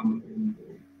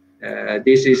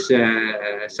this is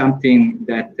something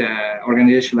that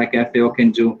organizations like FAO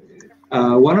can do.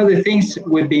 One of the things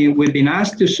we've been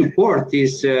asked to support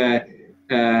is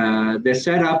the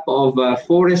setup of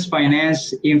forest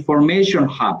finance information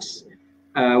hubs,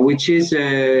 which is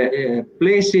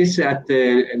places at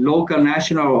the local,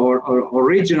 national, or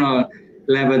regional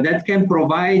level that can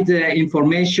provide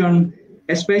information,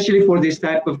 especially for this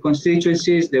type of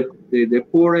constituencies, the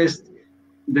poorest,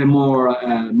 the more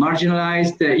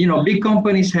marginalized. Big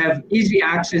companies have easy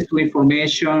access to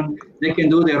information. They can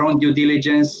do their own due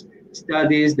diligence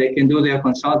studies. They can do their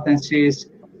consultancies.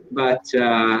 But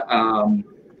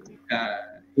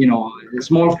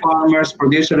small farmers,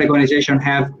 producer organizations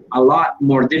have a lot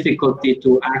more difficulty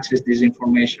to access this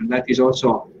information. That is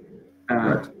also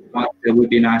what we've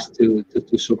been asked to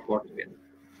support with.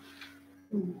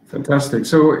 Fantastic.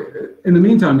 So in the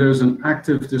meantime, there's an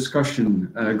active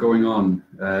discussion going on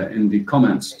in the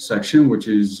comments section, which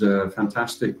is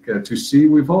fantastic to see.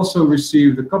 We've also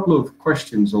received a couple of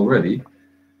questions already,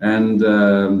 and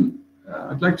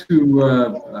I'd like to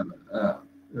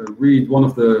read one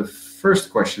of the first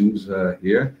questions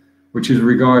here, which is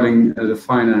regarding the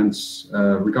finance,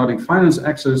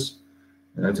 access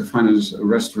to finance a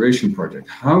restoration project.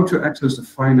 How to access the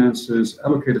finances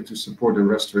allocated to support a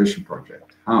restoration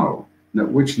project? How? And at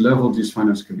which level these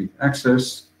finances can be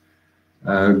accessed?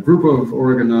 A group of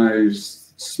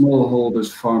organized smallholders,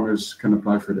 farmers can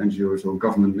apply for it, NGOs or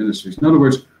government ministries. In other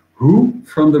words, who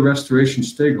from the restoration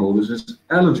stakeholders is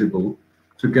eligible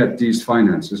to get these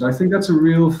finances? I think that's a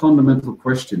real fundamental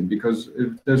question, because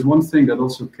if there's one thing that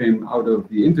also came out of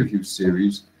the interview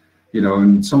series,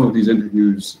 and some of these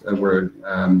interviews were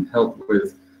held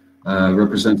with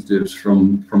representatives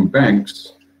from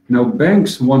banks.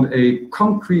 Banks want a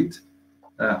concrete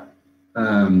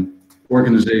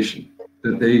organization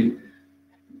that they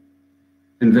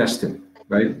invest in,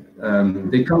 right?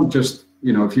 They can't just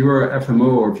you know, if you are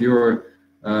FMO or if you're,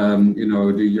 you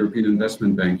know, the European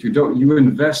Investment Bank, you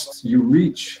invest, you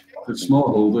reach the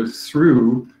smallholder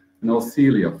through an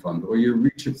Althelia fund, or you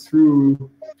reach it through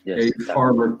a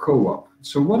farmer co-op.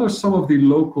 So what are some of the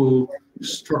local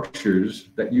structures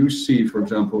that you see, for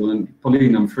example, and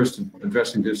Pauline, I'm first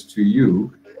addressing this to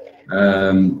you,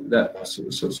 that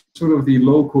sort of the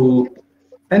local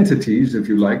entities, if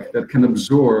you like, that can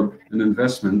absorb an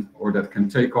investment or that can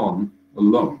take on a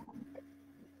loan?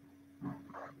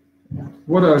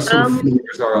 What are some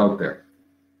figures are out there?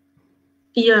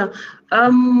 Yeah,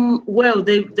 well,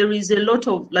 there is a lot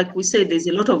of, like we said, there's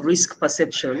a lot of risk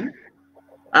perception.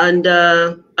 And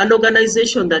an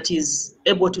organization that is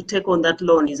able to take on that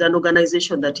loan is an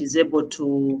organization that is able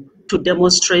to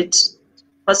demonstrate,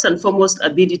 first and foremost,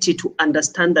 ability to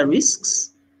understand the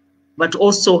risks, but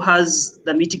also has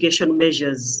the mitigation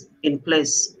measures in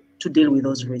place to deal with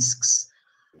those risks.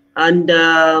 And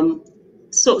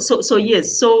so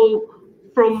yes, so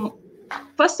from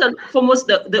first and foremost,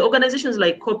 the organizations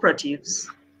like cooperatives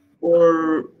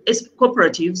or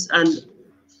cooperatives and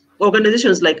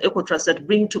organizations like Ecotrust that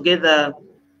bring together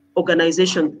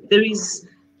organizations, there is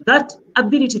that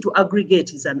ability to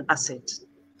aggregate is an asset.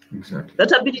 Exactly.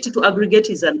 That ability to aggregate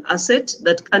is an asset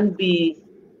that can be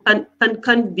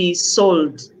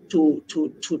sold to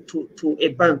a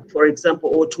bank, for example,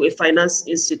 or to a finance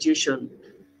institution.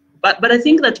 But I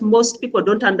think that most people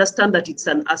don't understand that it's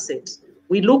an asset.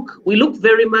 We look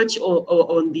very much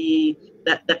on the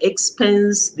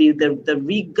expense, the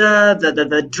rigor,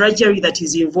 the drudgery that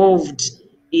is involved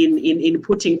in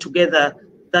putting together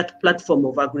that platform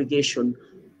of aggregation.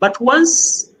 But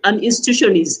once an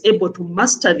institution is able to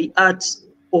master the art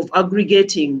of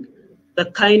aggregating the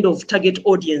kind of target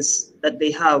audience that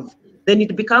they have, then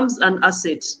it becomes an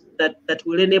asset that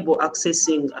will enable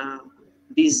accessing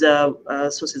these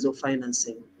sources of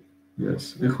financing.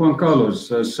 Yes, and Juan Carlos,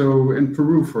 so in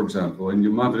Peru, for example, in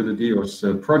your Madre de Dios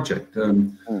project,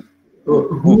 who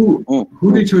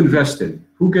did you invest in?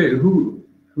 Who,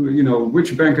 you know,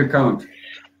 which bank account,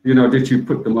 you know, did you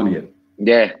put the money in?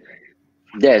 Yeah,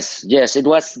 yes, it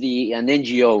was an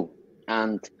NGO,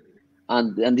 and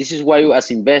this is why, as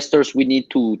investors, we need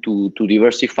to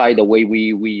diversify the way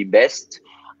we invest,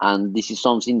 and this is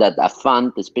something that a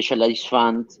fund, a specialized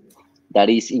fund, that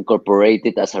is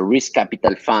incorporated as a risk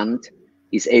capital fund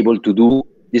is able to do.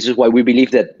 This is why we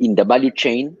believe that in the value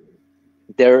chain,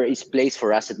 there is place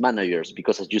for asset managers,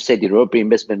 because as you said, the European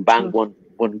Investment Bank won't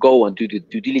go and do the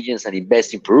due diligence and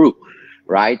invest in Peru,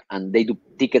 right? And they do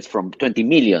tickets from 20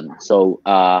 million. So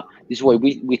this is why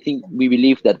we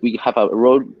believe that we have a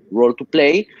role to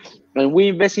play. And we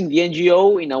invest in the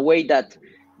NGO in a way that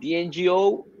the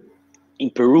NGO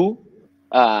in Peru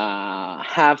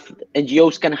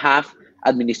NGOs can have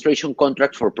administration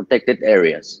contracts for protected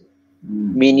areas,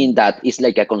 meaning that it's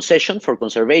like a concession for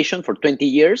conservation for 20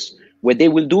 years, where they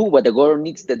will do what the government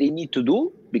needs that they need to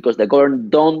do, because the government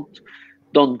don't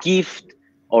give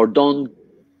or don't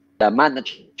the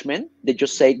management. They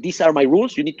just say, these are my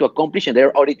rules, you need to accomplish, and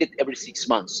they're audited every 6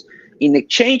 months. In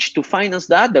exchange to finance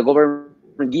that, the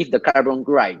government gives the carbon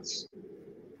rights.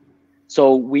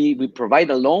 So we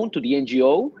provide a loan to the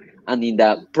NGO, and in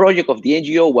the project of the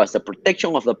NGO was the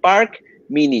protection of the park,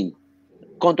 meaning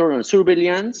control and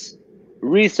surveillance,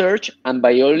 research and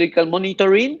biological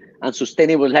monitoring, and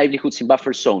sustainable livelihoods in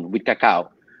buffer zone with cacao.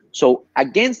 So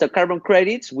against the carbon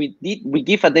credits, we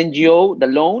give an NGO the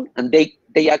loan, and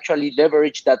they actually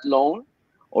leverage that loan,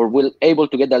 or will able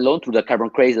to get the loan through the carbon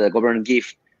credits that the government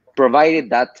gives, provided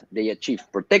that they achieve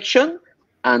protection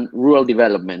and rural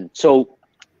development. So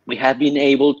we have been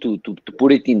able to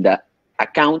put it in the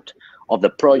account of the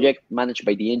project managed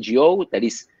by the NGO that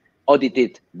is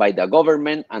audited by the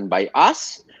government and by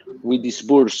us. We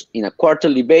disburse in a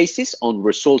quarterly basis on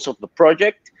results of the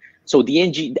project. So the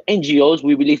NGOs,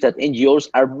 we believe that NGOs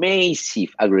are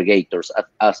massive aggregators,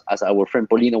 as our friend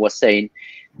Paulina was saying.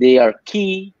 They are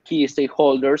key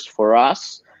stakeholders for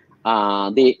us.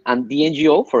 And the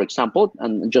NGO, for example,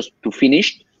 and just to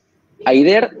finish,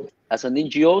 Aybar, as an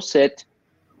NGO, said,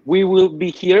 we will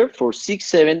be here for 6,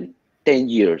 7, 10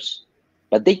 years.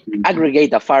 But they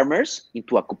aggregate the farmers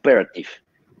into a cooperative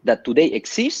that today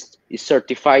exists, is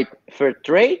certified fair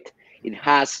trade, it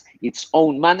has its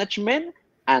own management,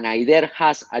 and Aybar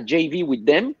has a JV with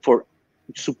them for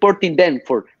supporting them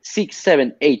for 6,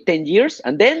 7, 8, 10 years,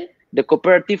 and then the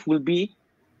cooperative will be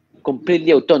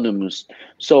completely autonomous.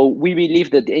 So we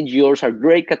believe that the NGOs are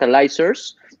great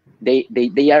catalyzers. They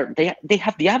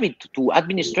have the habit to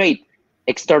administrate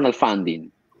external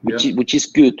funding, which is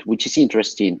good, which is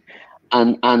interesting.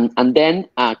 and then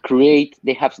create.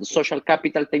 They have the social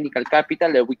capital, technical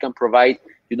capital that we can provide,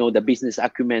 the business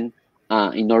acumen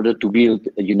in order to build,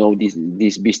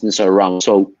 this business around.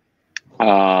 So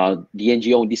the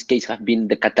NGO in this case have been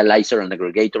the catalyzer and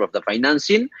aggregator of the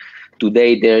financing.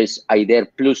 Today there's Aybar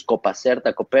plus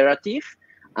Copacerta cooperative,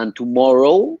 and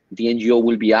tomorrow the NGO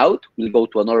will be out. We'll go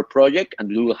to another project, and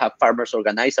we will have farmers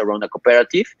organized around a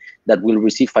cooperative that will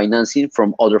receive financing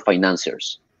from other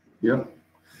financiers. Yeah.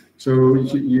 So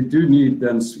you do need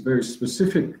then very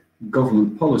specific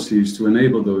government policies to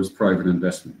enable those private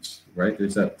investments, right?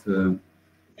 Is that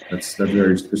that's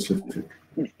very specific?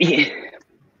 Yeah.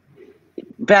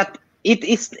 But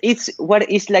it's what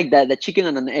is like the chicken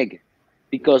and an egg,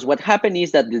 because what happened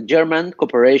is that the German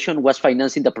corporation was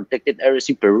financing the protected areas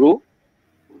in Peru.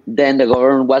 Then the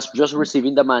government was just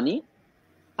receiving the money,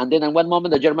 and then at one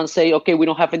moment the Germans say, "Okay, we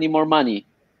don't have any more money,"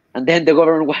 and then the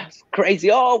government was crazy.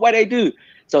 Oh, what I do?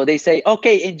 So they say,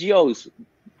 "Okay, NGOs,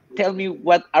 tell me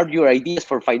what are your ideas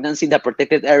for financing the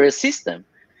protected area system?"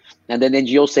 And then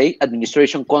NGOs say,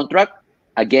 "Administration contract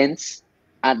against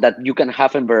that you can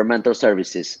have environmental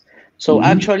services." So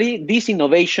actually, this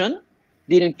innovation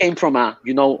didn't came from a,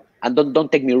 and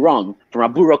don't take me wrong, from a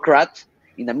bureaucrat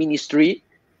in a ministry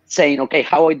saying, "Okay,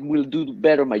 how I will do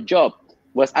better my job,"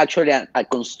 was actually a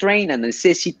constraint, a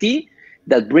necessity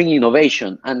that bring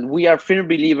innovation. And we are firm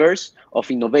believers of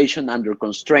innovation under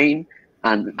constraint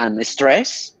and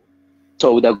stress.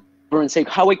 So the government said,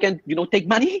 how I can, take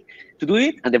money to do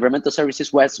it? And the environmental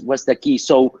services was the key.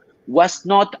 So was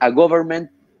not a government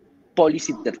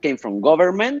policy that came from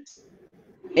government,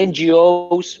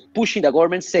 NGOs pushing the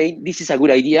government saying, this is a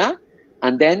good idea.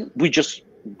 And then we just,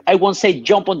 I won't say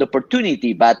jump on the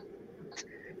opportunity, but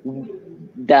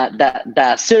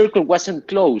the circle wasn't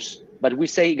closed. But we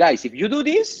say, guys, if you do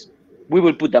this, we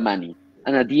will put the money.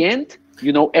 And at the end,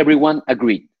 everyone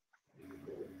agreed.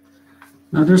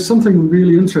 Now, there's something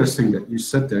really interesting that you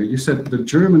said there. You said the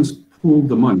Germans pooled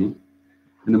the money,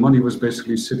 and the money was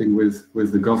basically sitting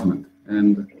with the government.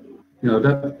 And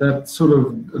that sort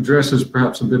of addresses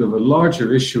perhaps a bit of a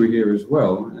larger issue here as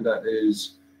well, and that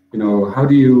is, how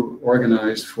do you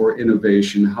organize for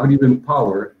innovation? How do you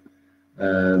empower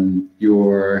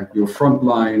your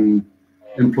frontline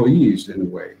employees in a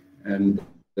way? And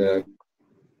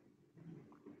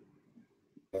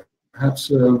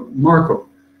perhaps Marco,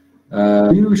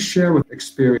 you share with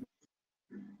experience.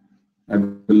 I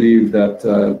believe that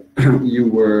you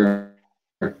were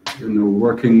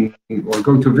working or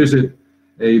going to visit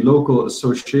a local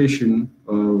association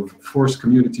of forest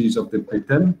communities of the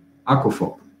Petén,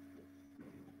 Agroforestry.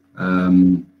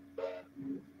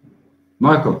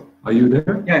 Marco, are you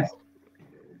there? Yes,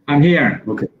 I'm here.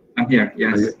 Okay. I'm here,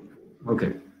 yes.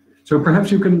 Okay. So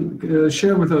perhaps you can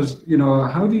share with us,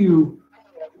 how do you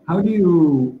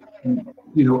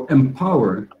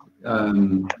empower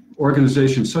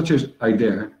organizations such as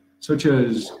Aybar, such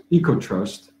as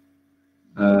Ecotrust,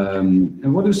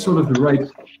 and what is sort of the right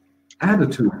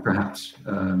attitude, perhaps,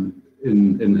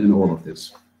 in all of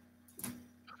this?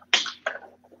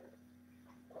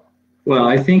 Well,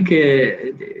 I think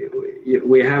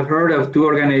we have heard of two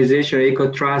organizations,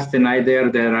 Ecotrust and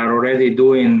Aybar, that are already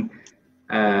doing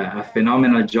a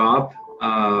phenomenal job.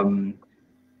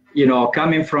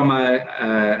 Coming from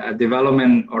a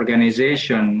development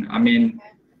organization, I mean,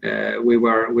 we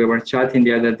were chatting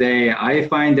the other day. I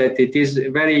find that it is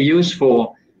very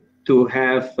useful to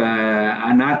have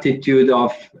an attitude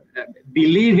of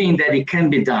believing that it can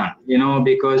be done,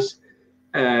 because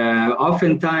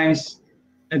oftentimes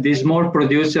these small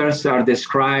producers are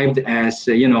described as,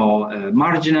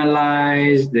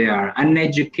 marginalized, they are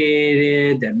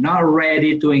uneducated, they're not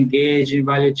ready to engage in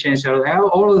value chain. So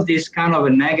all of these kind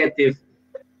of negative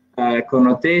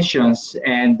connotations.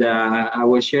 And I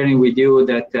was sharing with you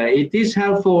that it is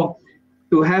helpful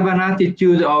to have an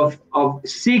attitude of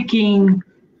seeking,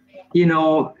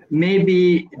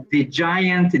 maybe the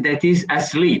giant that is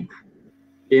asleep.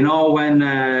 When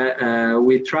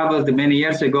we traveled many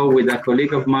years ago with a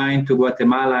colleague of mine to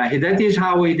Guatemala, that is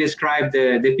how we described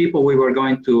the people we were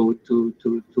going to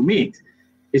meet.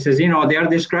 He says, they are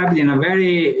described in a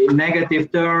very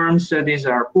negative terms. These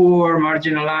are poor,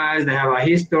 marginalized, they have a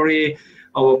history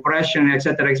of oppression,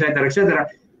 etc., etc., etc.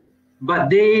 But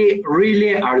they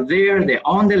really are there, they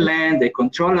own the land, they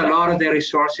control a lot of the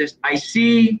resources. I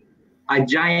see a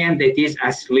giant that is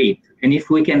asleep. And if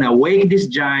we can awake this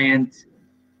giant,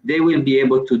 they will be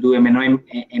able to do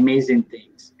amazing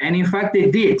things. And in fact, they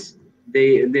did.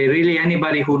 They really,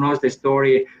 anybody who knows the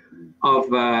story of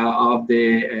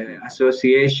the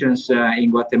associations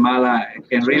in Guatemala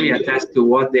can really attest to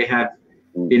what they have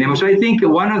You know, so I think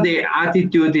one of the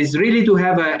attitude is really to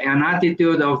have an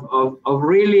attitude of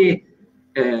really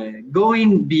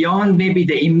going beyond maybe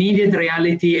the immediate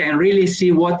reality and really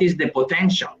see what is the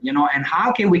potential, you know, and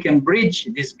how we can bridge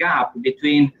this gap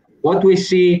between what we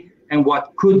see and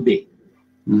what could be.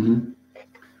 Mm-hmm.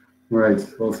 Right.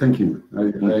 Well, thank you.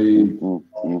 I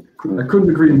couldn't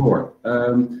agree more.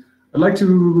 I'd like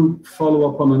to follow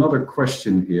up on another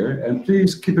question here, and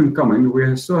please keep them coming.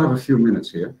 We still have a few minutes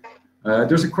here.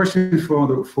 There's a question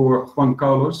for Juan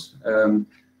Carlos, and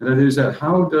that is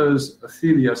how does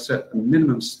Althelia set a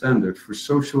minimum standard for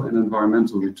social and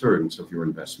environmental returns of your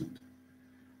investment?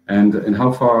 And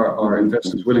how far are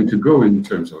investors willing to go in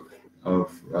terms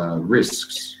of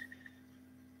risks?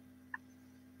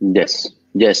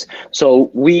 Yes. So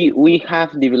we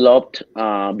have developed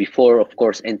before, of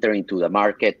course, entering into the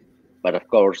market, but of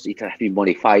course it has been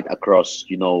modified across,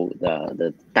 you know,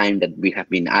 the time that we have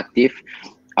been active.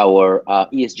 Our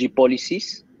ESG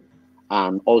policies,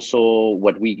 and also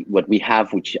what we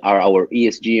have, which are our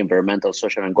ESG, environmental,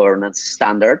 social, and governance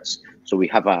standards. So we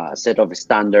have a set of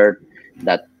standards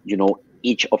that, you know,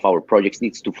 each of our projects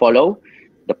needs to follow.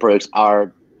 The projects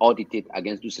are audited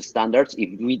against those standards.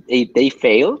 If they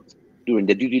fail during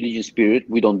the due diligence period,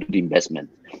 we don't do the investment.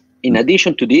 In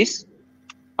addition to this,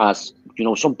 as you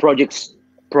know, some projects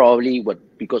probably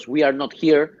because we are not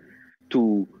here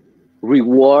to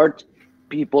reward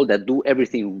people that do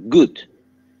everything good.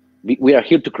 We are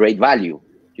here to create value,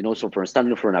 you know. So for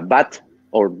example, from a bad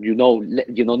or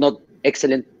not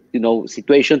excellent, you know,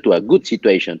 situation to a good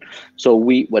situation. So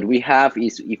what we have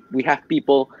is, if we have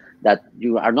people that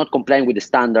you are not complying with the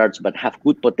standards but have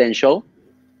good potential,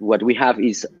 what we have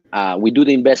is we do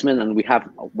the investment, and we have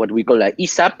what we call a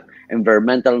ESAP,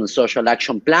 environmental and social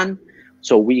action plan.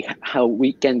 So how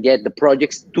we can get the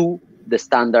projects to the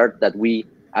standard that we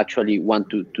actually want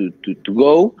to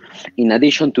go. In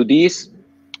addition to this,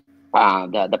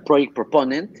 the project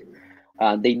proponent,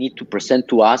 they need to present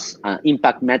to us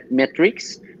impact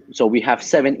metrics. So we have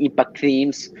 7 impact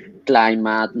themes: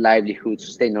 climate, livelihood,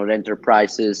 sustainable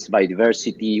enterprises,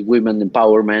 biodiversity, women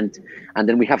empowerment, and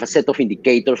then we have a set of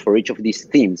indicators for each of these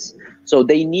themes. So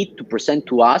they need to present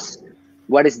to us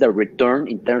what is the return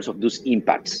in terms of those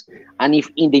impacts. And if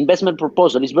in the investment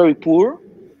proposal is very poor,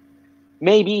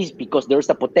 maybe it's because there's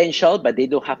a potential, but they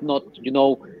have not, you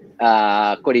know,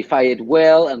 codify it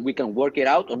well, and we can work it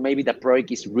out, or maybe the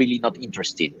project is really not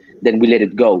interesting, then we let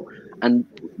it go. And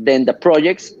then the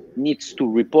projects needs to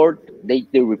report, they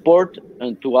report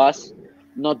to us,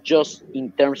 not just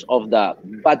in terms of the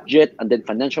budget and then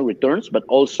financial returns, but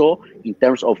also in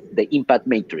terms of the impact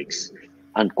matrix,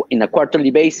 and in a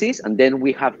quarterly basis. And then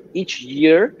we have each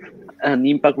year an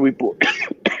impact report,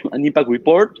 an impact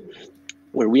report,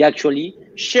 where we actually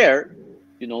share,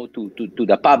 you know, to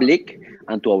the public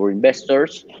and to our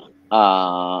investors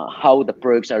how the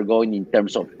projects are going in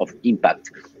terms of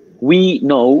impact. We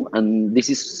know, and this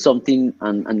is something,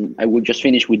 and I will just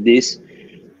finish with this,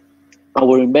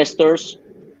 our investors,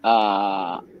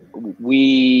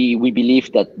 we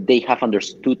believe that they have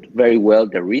understood very well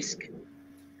the risk,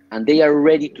 and they are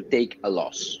ready to take a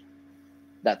loss.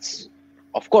 That's,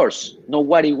 of course,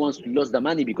 nobody wants to lose the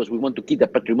money, because we want to keep the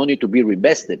patrimony to be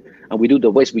reinvested, and we do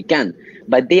the best we can.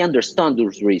 But they understand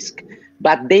those risks,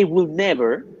 but they will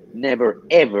never,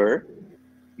 ever,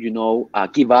 you know,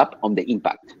 give up on the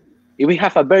impact. If we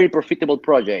have a very profitable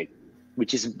project,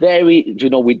 which is very, you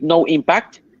know, with no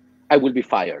impact, I will be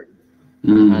fired.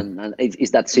 And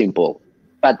it's that simple.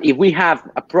 But if we have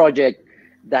a project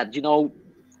that, you know,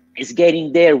 is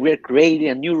getting there, we're creating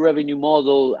a new revenue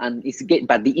model, and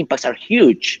but the impacts are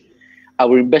huge,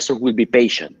 our investors will be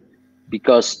patient,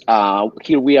 because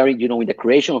here we are, you know, in the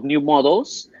creation of new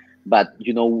models, but,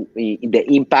 you know, in the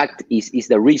impact is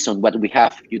the reason what we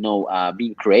have, you know,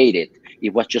 being created. If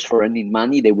it was just for earning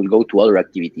money, they will go to other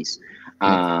activities.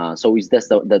 So it's that's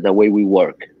the way we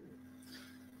work.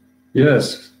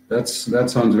 Yes, that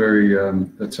sounds very.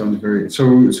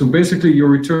 So basically, you're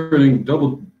returning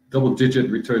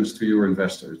double-digit returns to your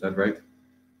investors. Is that right?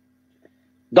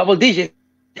 Double-digit?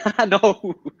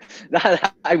 No,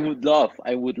 I would love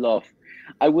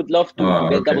to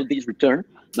get double-digit return,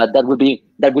 but that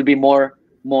would be more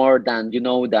than, you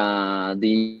know,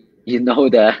 the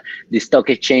stock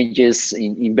exchanges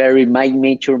in very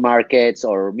mature markets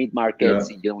or mid markets,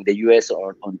 you know, in the US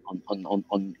or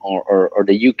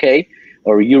the UK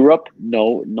or Europe.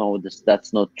 No,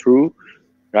 that's not true.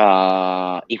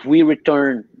 If we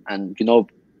return, and, you know,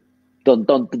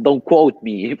 don't quote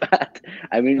me, but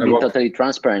I will be totally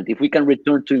transparent. If we can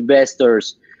return to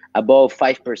investors above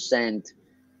 5%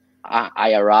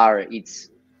 IRR,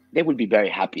 they will be very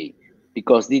happy.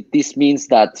 because this means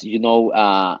that, you know,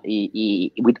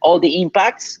 with all the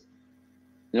impacts,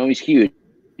 you know, it's huge.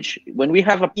 When we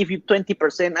have give you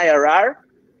 20% IRR,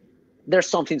 there's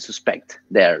something suspect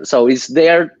there. So is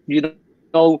there, you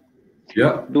know,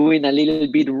 doing a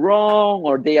little bit wrong,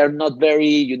 or they are not very,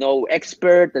 you know,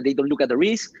 expert, that they don't look at the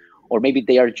risk, or maybe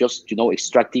they are just, you know,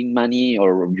 extracting money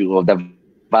or, you know, the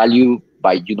value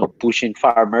by, you know, pushing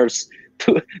farmers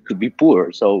to be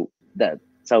poor. So that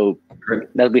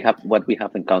we have what we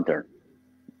have encountered.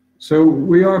 So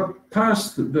we are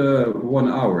past the 1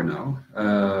 hour now,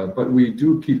 but we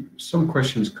do keep some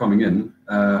questions coming in.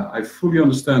 I fully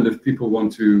understand if people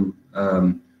want to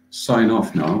sign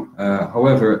off now.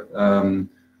 However,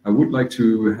 I would like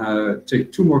to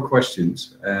take 2 more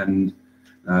questions and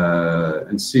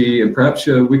see, and perhaps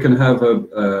we can have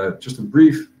just a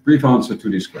brief answer to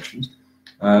these questions.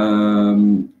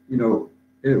 You know,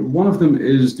 one of them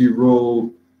is the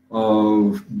role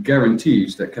of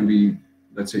guarantees that can be,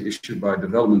 let's say, issued by a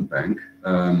development bank.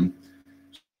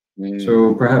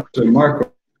 So perhaps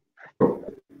Marco,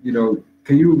 you know,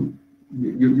 can you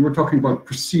were talking about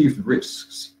perceived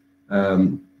risks.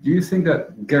 Do you think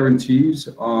that guarantees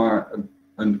are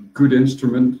a good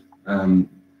instrument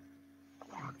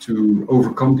to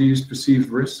overcome these perceived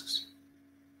risks?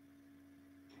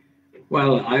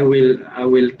 Well, I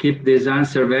will keep this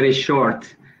answer very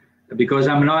short, because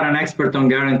I'm not an expert on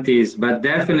guarantees, but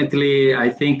definitely I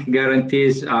think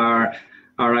guarantees are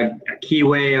a key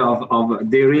way of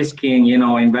de-risking, you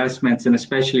know, investments, and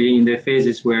especially in the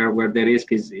phases where the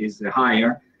risk is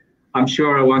higher. I'm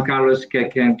sure Juan Carlos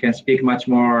can speak much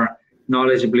more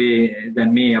knowledgeably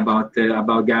than me about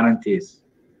guarantees.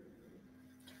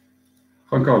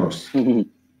 Juan Carlos,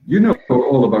 you know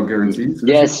all about guarantees.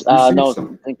 Yes, no,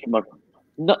 thank you, Marco.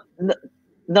 No,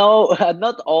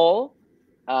 not all.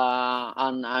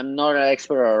 And I'm not an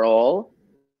expert at all,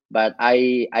 but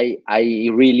I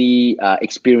really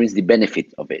experienced the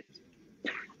benefit of it.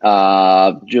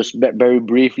 Just very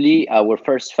briefly, our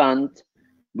first fund,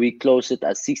 we closed it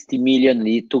at 60 million, and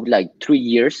it took like 3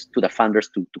 years to the funders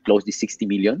to close the 60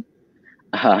 million.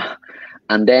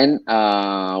 And then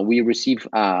we received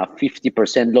a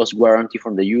 50% loss guarantee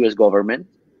from the US government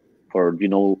for, you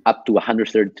know, up to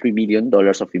 $133 million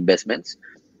of investments.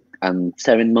 And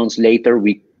 7 months later,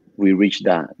 we reached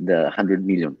the 100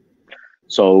 million.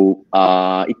 So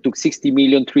it took 60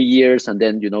 million, 3 years, and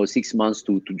then, you know, 6 months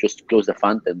to just close the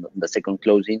fund. And the second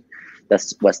closing, that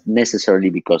was necessarily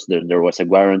because there was a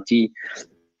guarantee.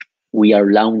 We are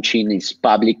launching, it's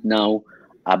public now,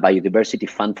 a biodiversity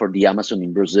fund for the Amazon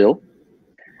in Brazil.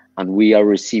 And we are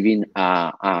receiving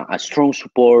a strong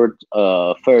support,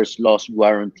 first loss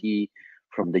guarantee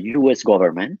from the US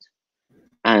government.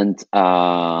 And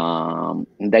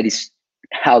that is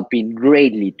helping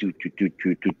greatly to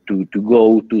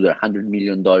go to the $100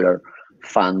 million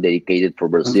fund dedicated for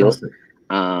Brazil.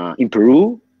 In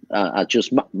Peru,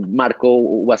 just Marco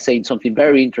was saying something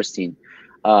very interesting.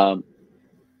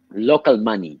 Local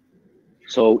money.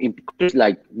 So in countries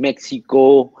like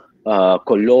Mexico,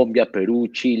 Colombia, Peru,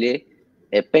 Chile,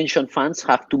 pension funds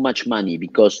have too much money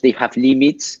because they have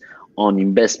limits on the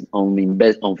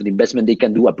investment they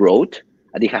can do abroad.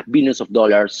 They have billions of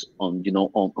dollars on, you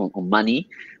know, on money,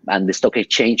 and the stock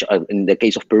exchange in the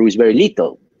case of Peru is very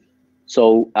little.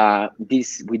 So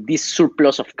with this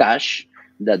surplus of cash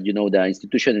that, you know, the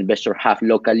institutional investors have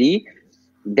locally,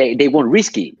 they won't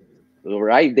risk it,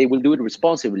 right? They will do it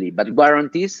responsibly. But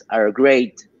guarantees are a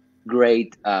great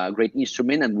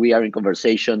instrument, and we are in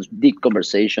deep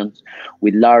conversations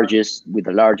with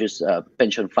the largest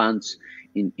pension funds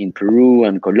in Peru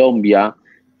and Colombia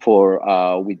for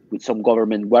with some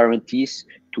government guarantees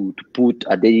to put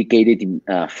a dedicated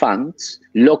funds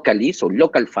locally. So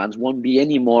local funds won't be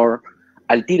anymore.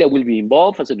 Althelia will be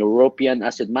involved as an European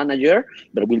asset manager,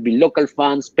 but it will be local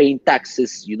funds paying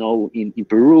taxes, you know, in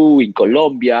Peru, in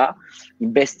Colombia,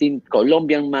 investing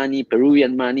Colombian money,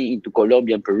 Peruvian money into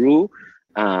Colombia and Peru,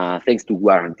 thanks to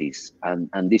guarantees.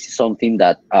 And this is something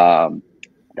that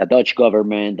the Dutch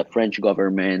government, the French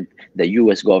government, the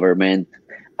US government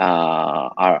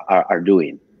are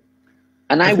doing.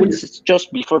 And I will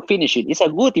just, before finishing, it's a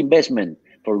good investment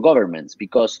for governments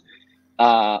because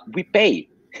we pay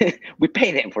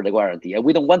them for the guarantee, and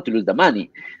we don't want to lose the money.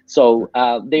 So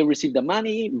they receive the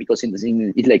money because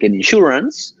it's like an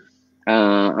insurance.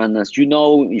 And as you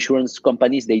know, insurance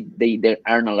companies, they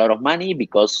earn a lot of money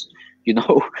because, you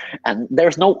know, and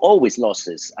there's no always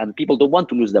losses, and people don't want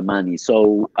to lose the money.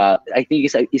 So I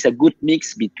think it's a good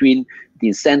mix between the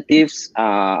incentives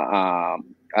and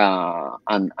a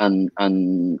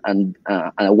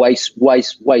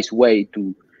wise way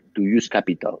to use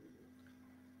capital.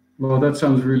 Well, that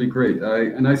sounds really great.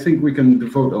 I think we can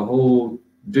devote a whole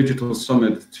digital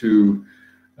summit to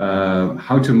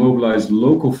how to mobilize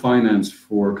local finance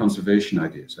for conservation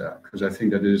ideas, because I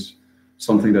think that is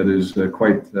something that is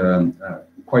quite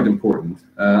important.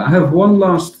 I have one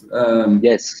last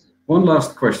one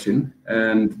last question,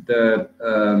 and that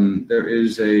there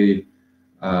is it's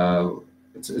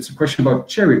a question about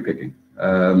cherry picking.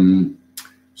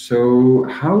 So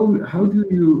how do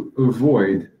you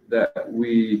avoid that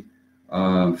we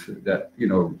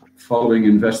following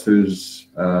investors'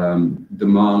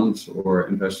 demands or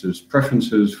investors'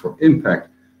 preferences for impact,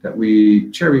 that we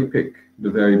cherry pick the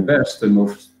very best and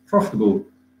most profitable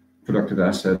productive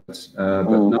assets,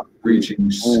 but not reaching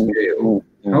scale?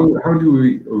 How do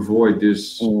we avoid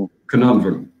this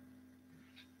conundrum?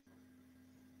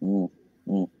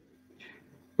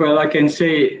 Well, I can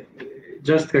say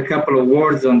just a couple of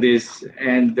words on this,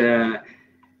 and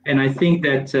I think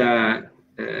that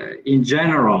in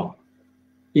general,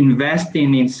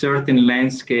 investing in certain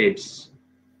landscapes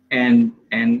and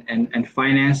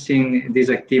financing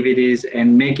these activities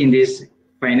and making this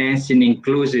financing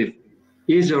inclusive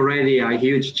is already a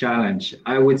huge challenge.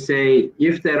 I would say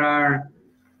if there are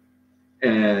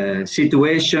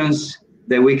situations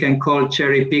that we can call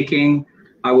cherry picking,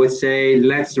 I would say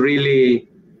let's really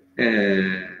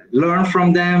learn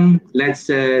from them.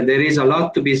 There is a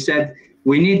lot to be said.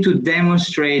 We need to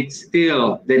demonstrate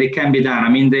still that it can be done. I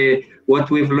mean, what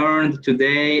we've learned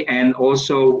today and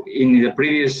also in the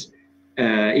previous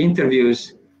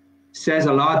interviews says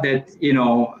a lot that,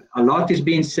 a lot is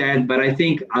being said, but I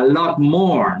think a lot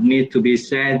more need to be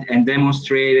said and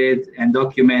demonstrated and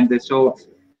documented. So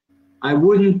I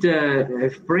wouldn't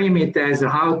frame it as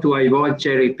how to avoid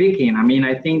cherry picking. I mean,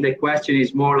 I think the question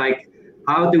is more like,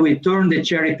 how do we turn the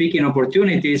cherry picking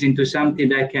opportunities into something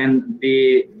that can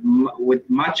be with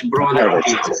much broader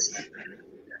audience?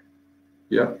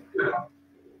 Yeah.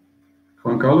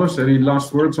 Juan Carlos, any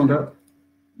last words on that?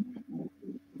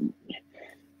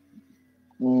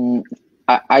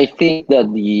 I think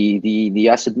that the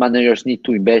asset managers need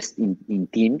to invest in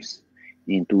teams,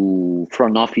 into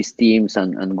front office teams,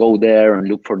 and go there and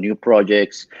look for new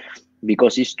projects,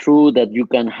 because it's true that you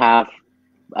can have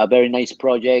a very nice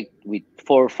project with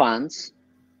 4 funds,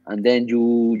 and then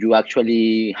you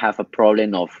actually have a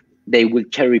problem of they will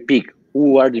cherry pick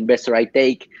who are the investor I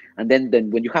take, and then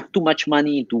when you have too much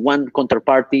money into one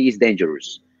counterparty, it's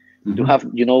dangerous. To have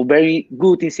very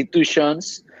good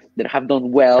institutions that have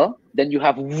done well, then you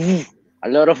have a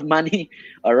lot of money,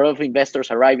 a lot of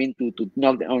investors arriving to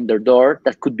knock on their door.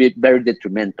 That could be very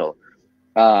detrimental.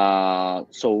 So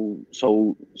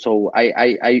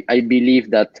I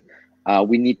believe that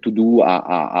we need to do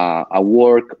a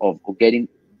work of getting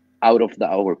out of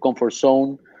our comfort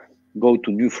zone, go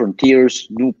to new frontiers,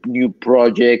 new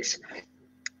projects,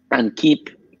 and keep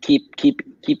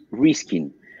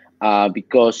risking.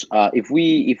 Because if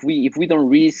we don't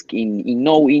risk in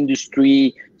no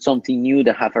industry something new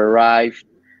that have arrived,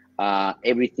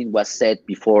 everything was said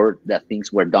before that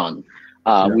things were done.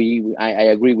 I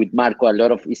agree with Marco. A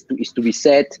lot of is to be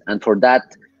said, and for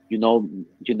that,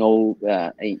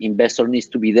 investor needs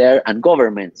to be there, and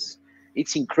governments.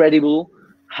 It's incredible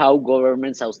how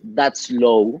governments are that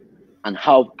slow, and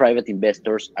how private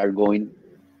investors are going,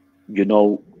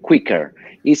 quicker.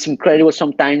 It's incredible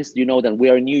sometimes, that we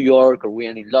are in New York, or we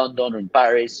are in London or in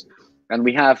Paris, and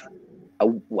we have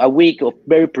a week of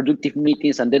very productive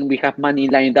meetings, and then we have money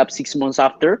lined up 6 months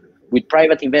after with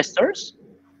private investors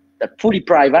that fully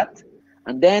private,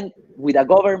 and then with a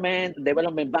government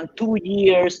development bank 2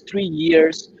 years, 3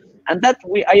 years, and that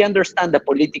I understand the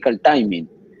political timing,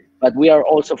 but we are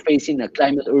also facing a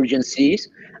climate urgencies,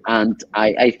 and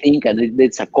I think, and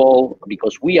it's a call,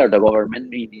 because we are the government,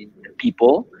 meaning the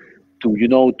people,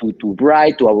 to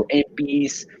write to our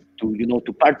MPs,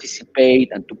 to participate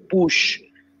and to push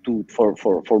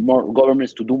for more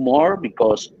governments to do more,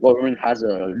 because government has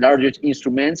the largest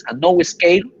instruments, and no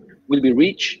scale will be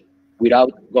reached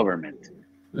without government.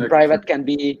 Private can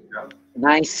be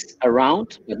nice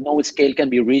around, but no scale can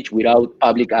be reached without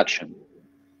public action.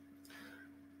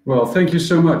 Well, thank you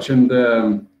so much, and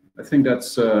I think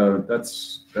those are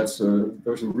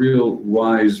real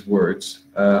wise words.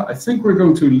 I think we're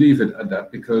going to leave it at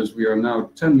that, because we are now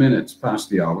 10 minutes past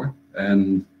the hour,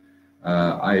 and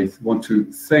I want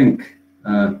to thank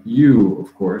you,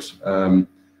 of course,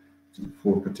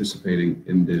 for participating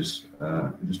in this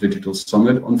digital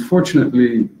summit.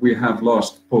 Unfortunately, we have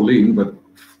lost Pauline, but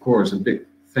of course, a big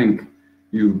thank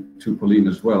you to Pauline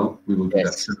as well. We will do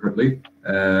that separately.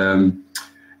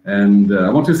 And I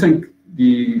want to thank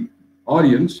the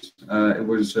audience. It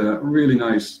was really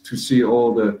nice to see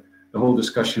all the the whole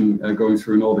discussion going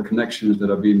through and all the connections that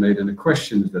are being made and the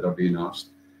questions that are being asked.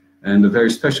 And a very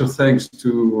special thanks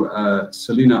to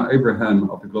Selina Abraham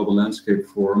of the Global Landscape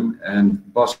Forum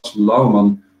and Bas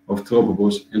Lauwman of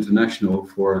Tropobos International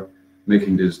for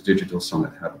making this digital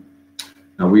summit happen.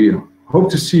 Now we hope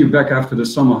to see you back after the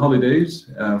summer holidays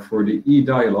for the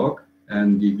e-dialogue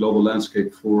and the Global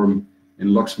Landscape Forum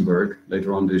in Luxembourg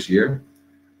later on this year.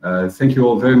 Thank you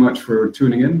all very much for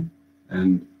tuning in,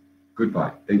 and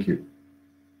goodbye. Thank you.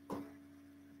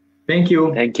 Thank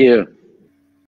you. Thank you.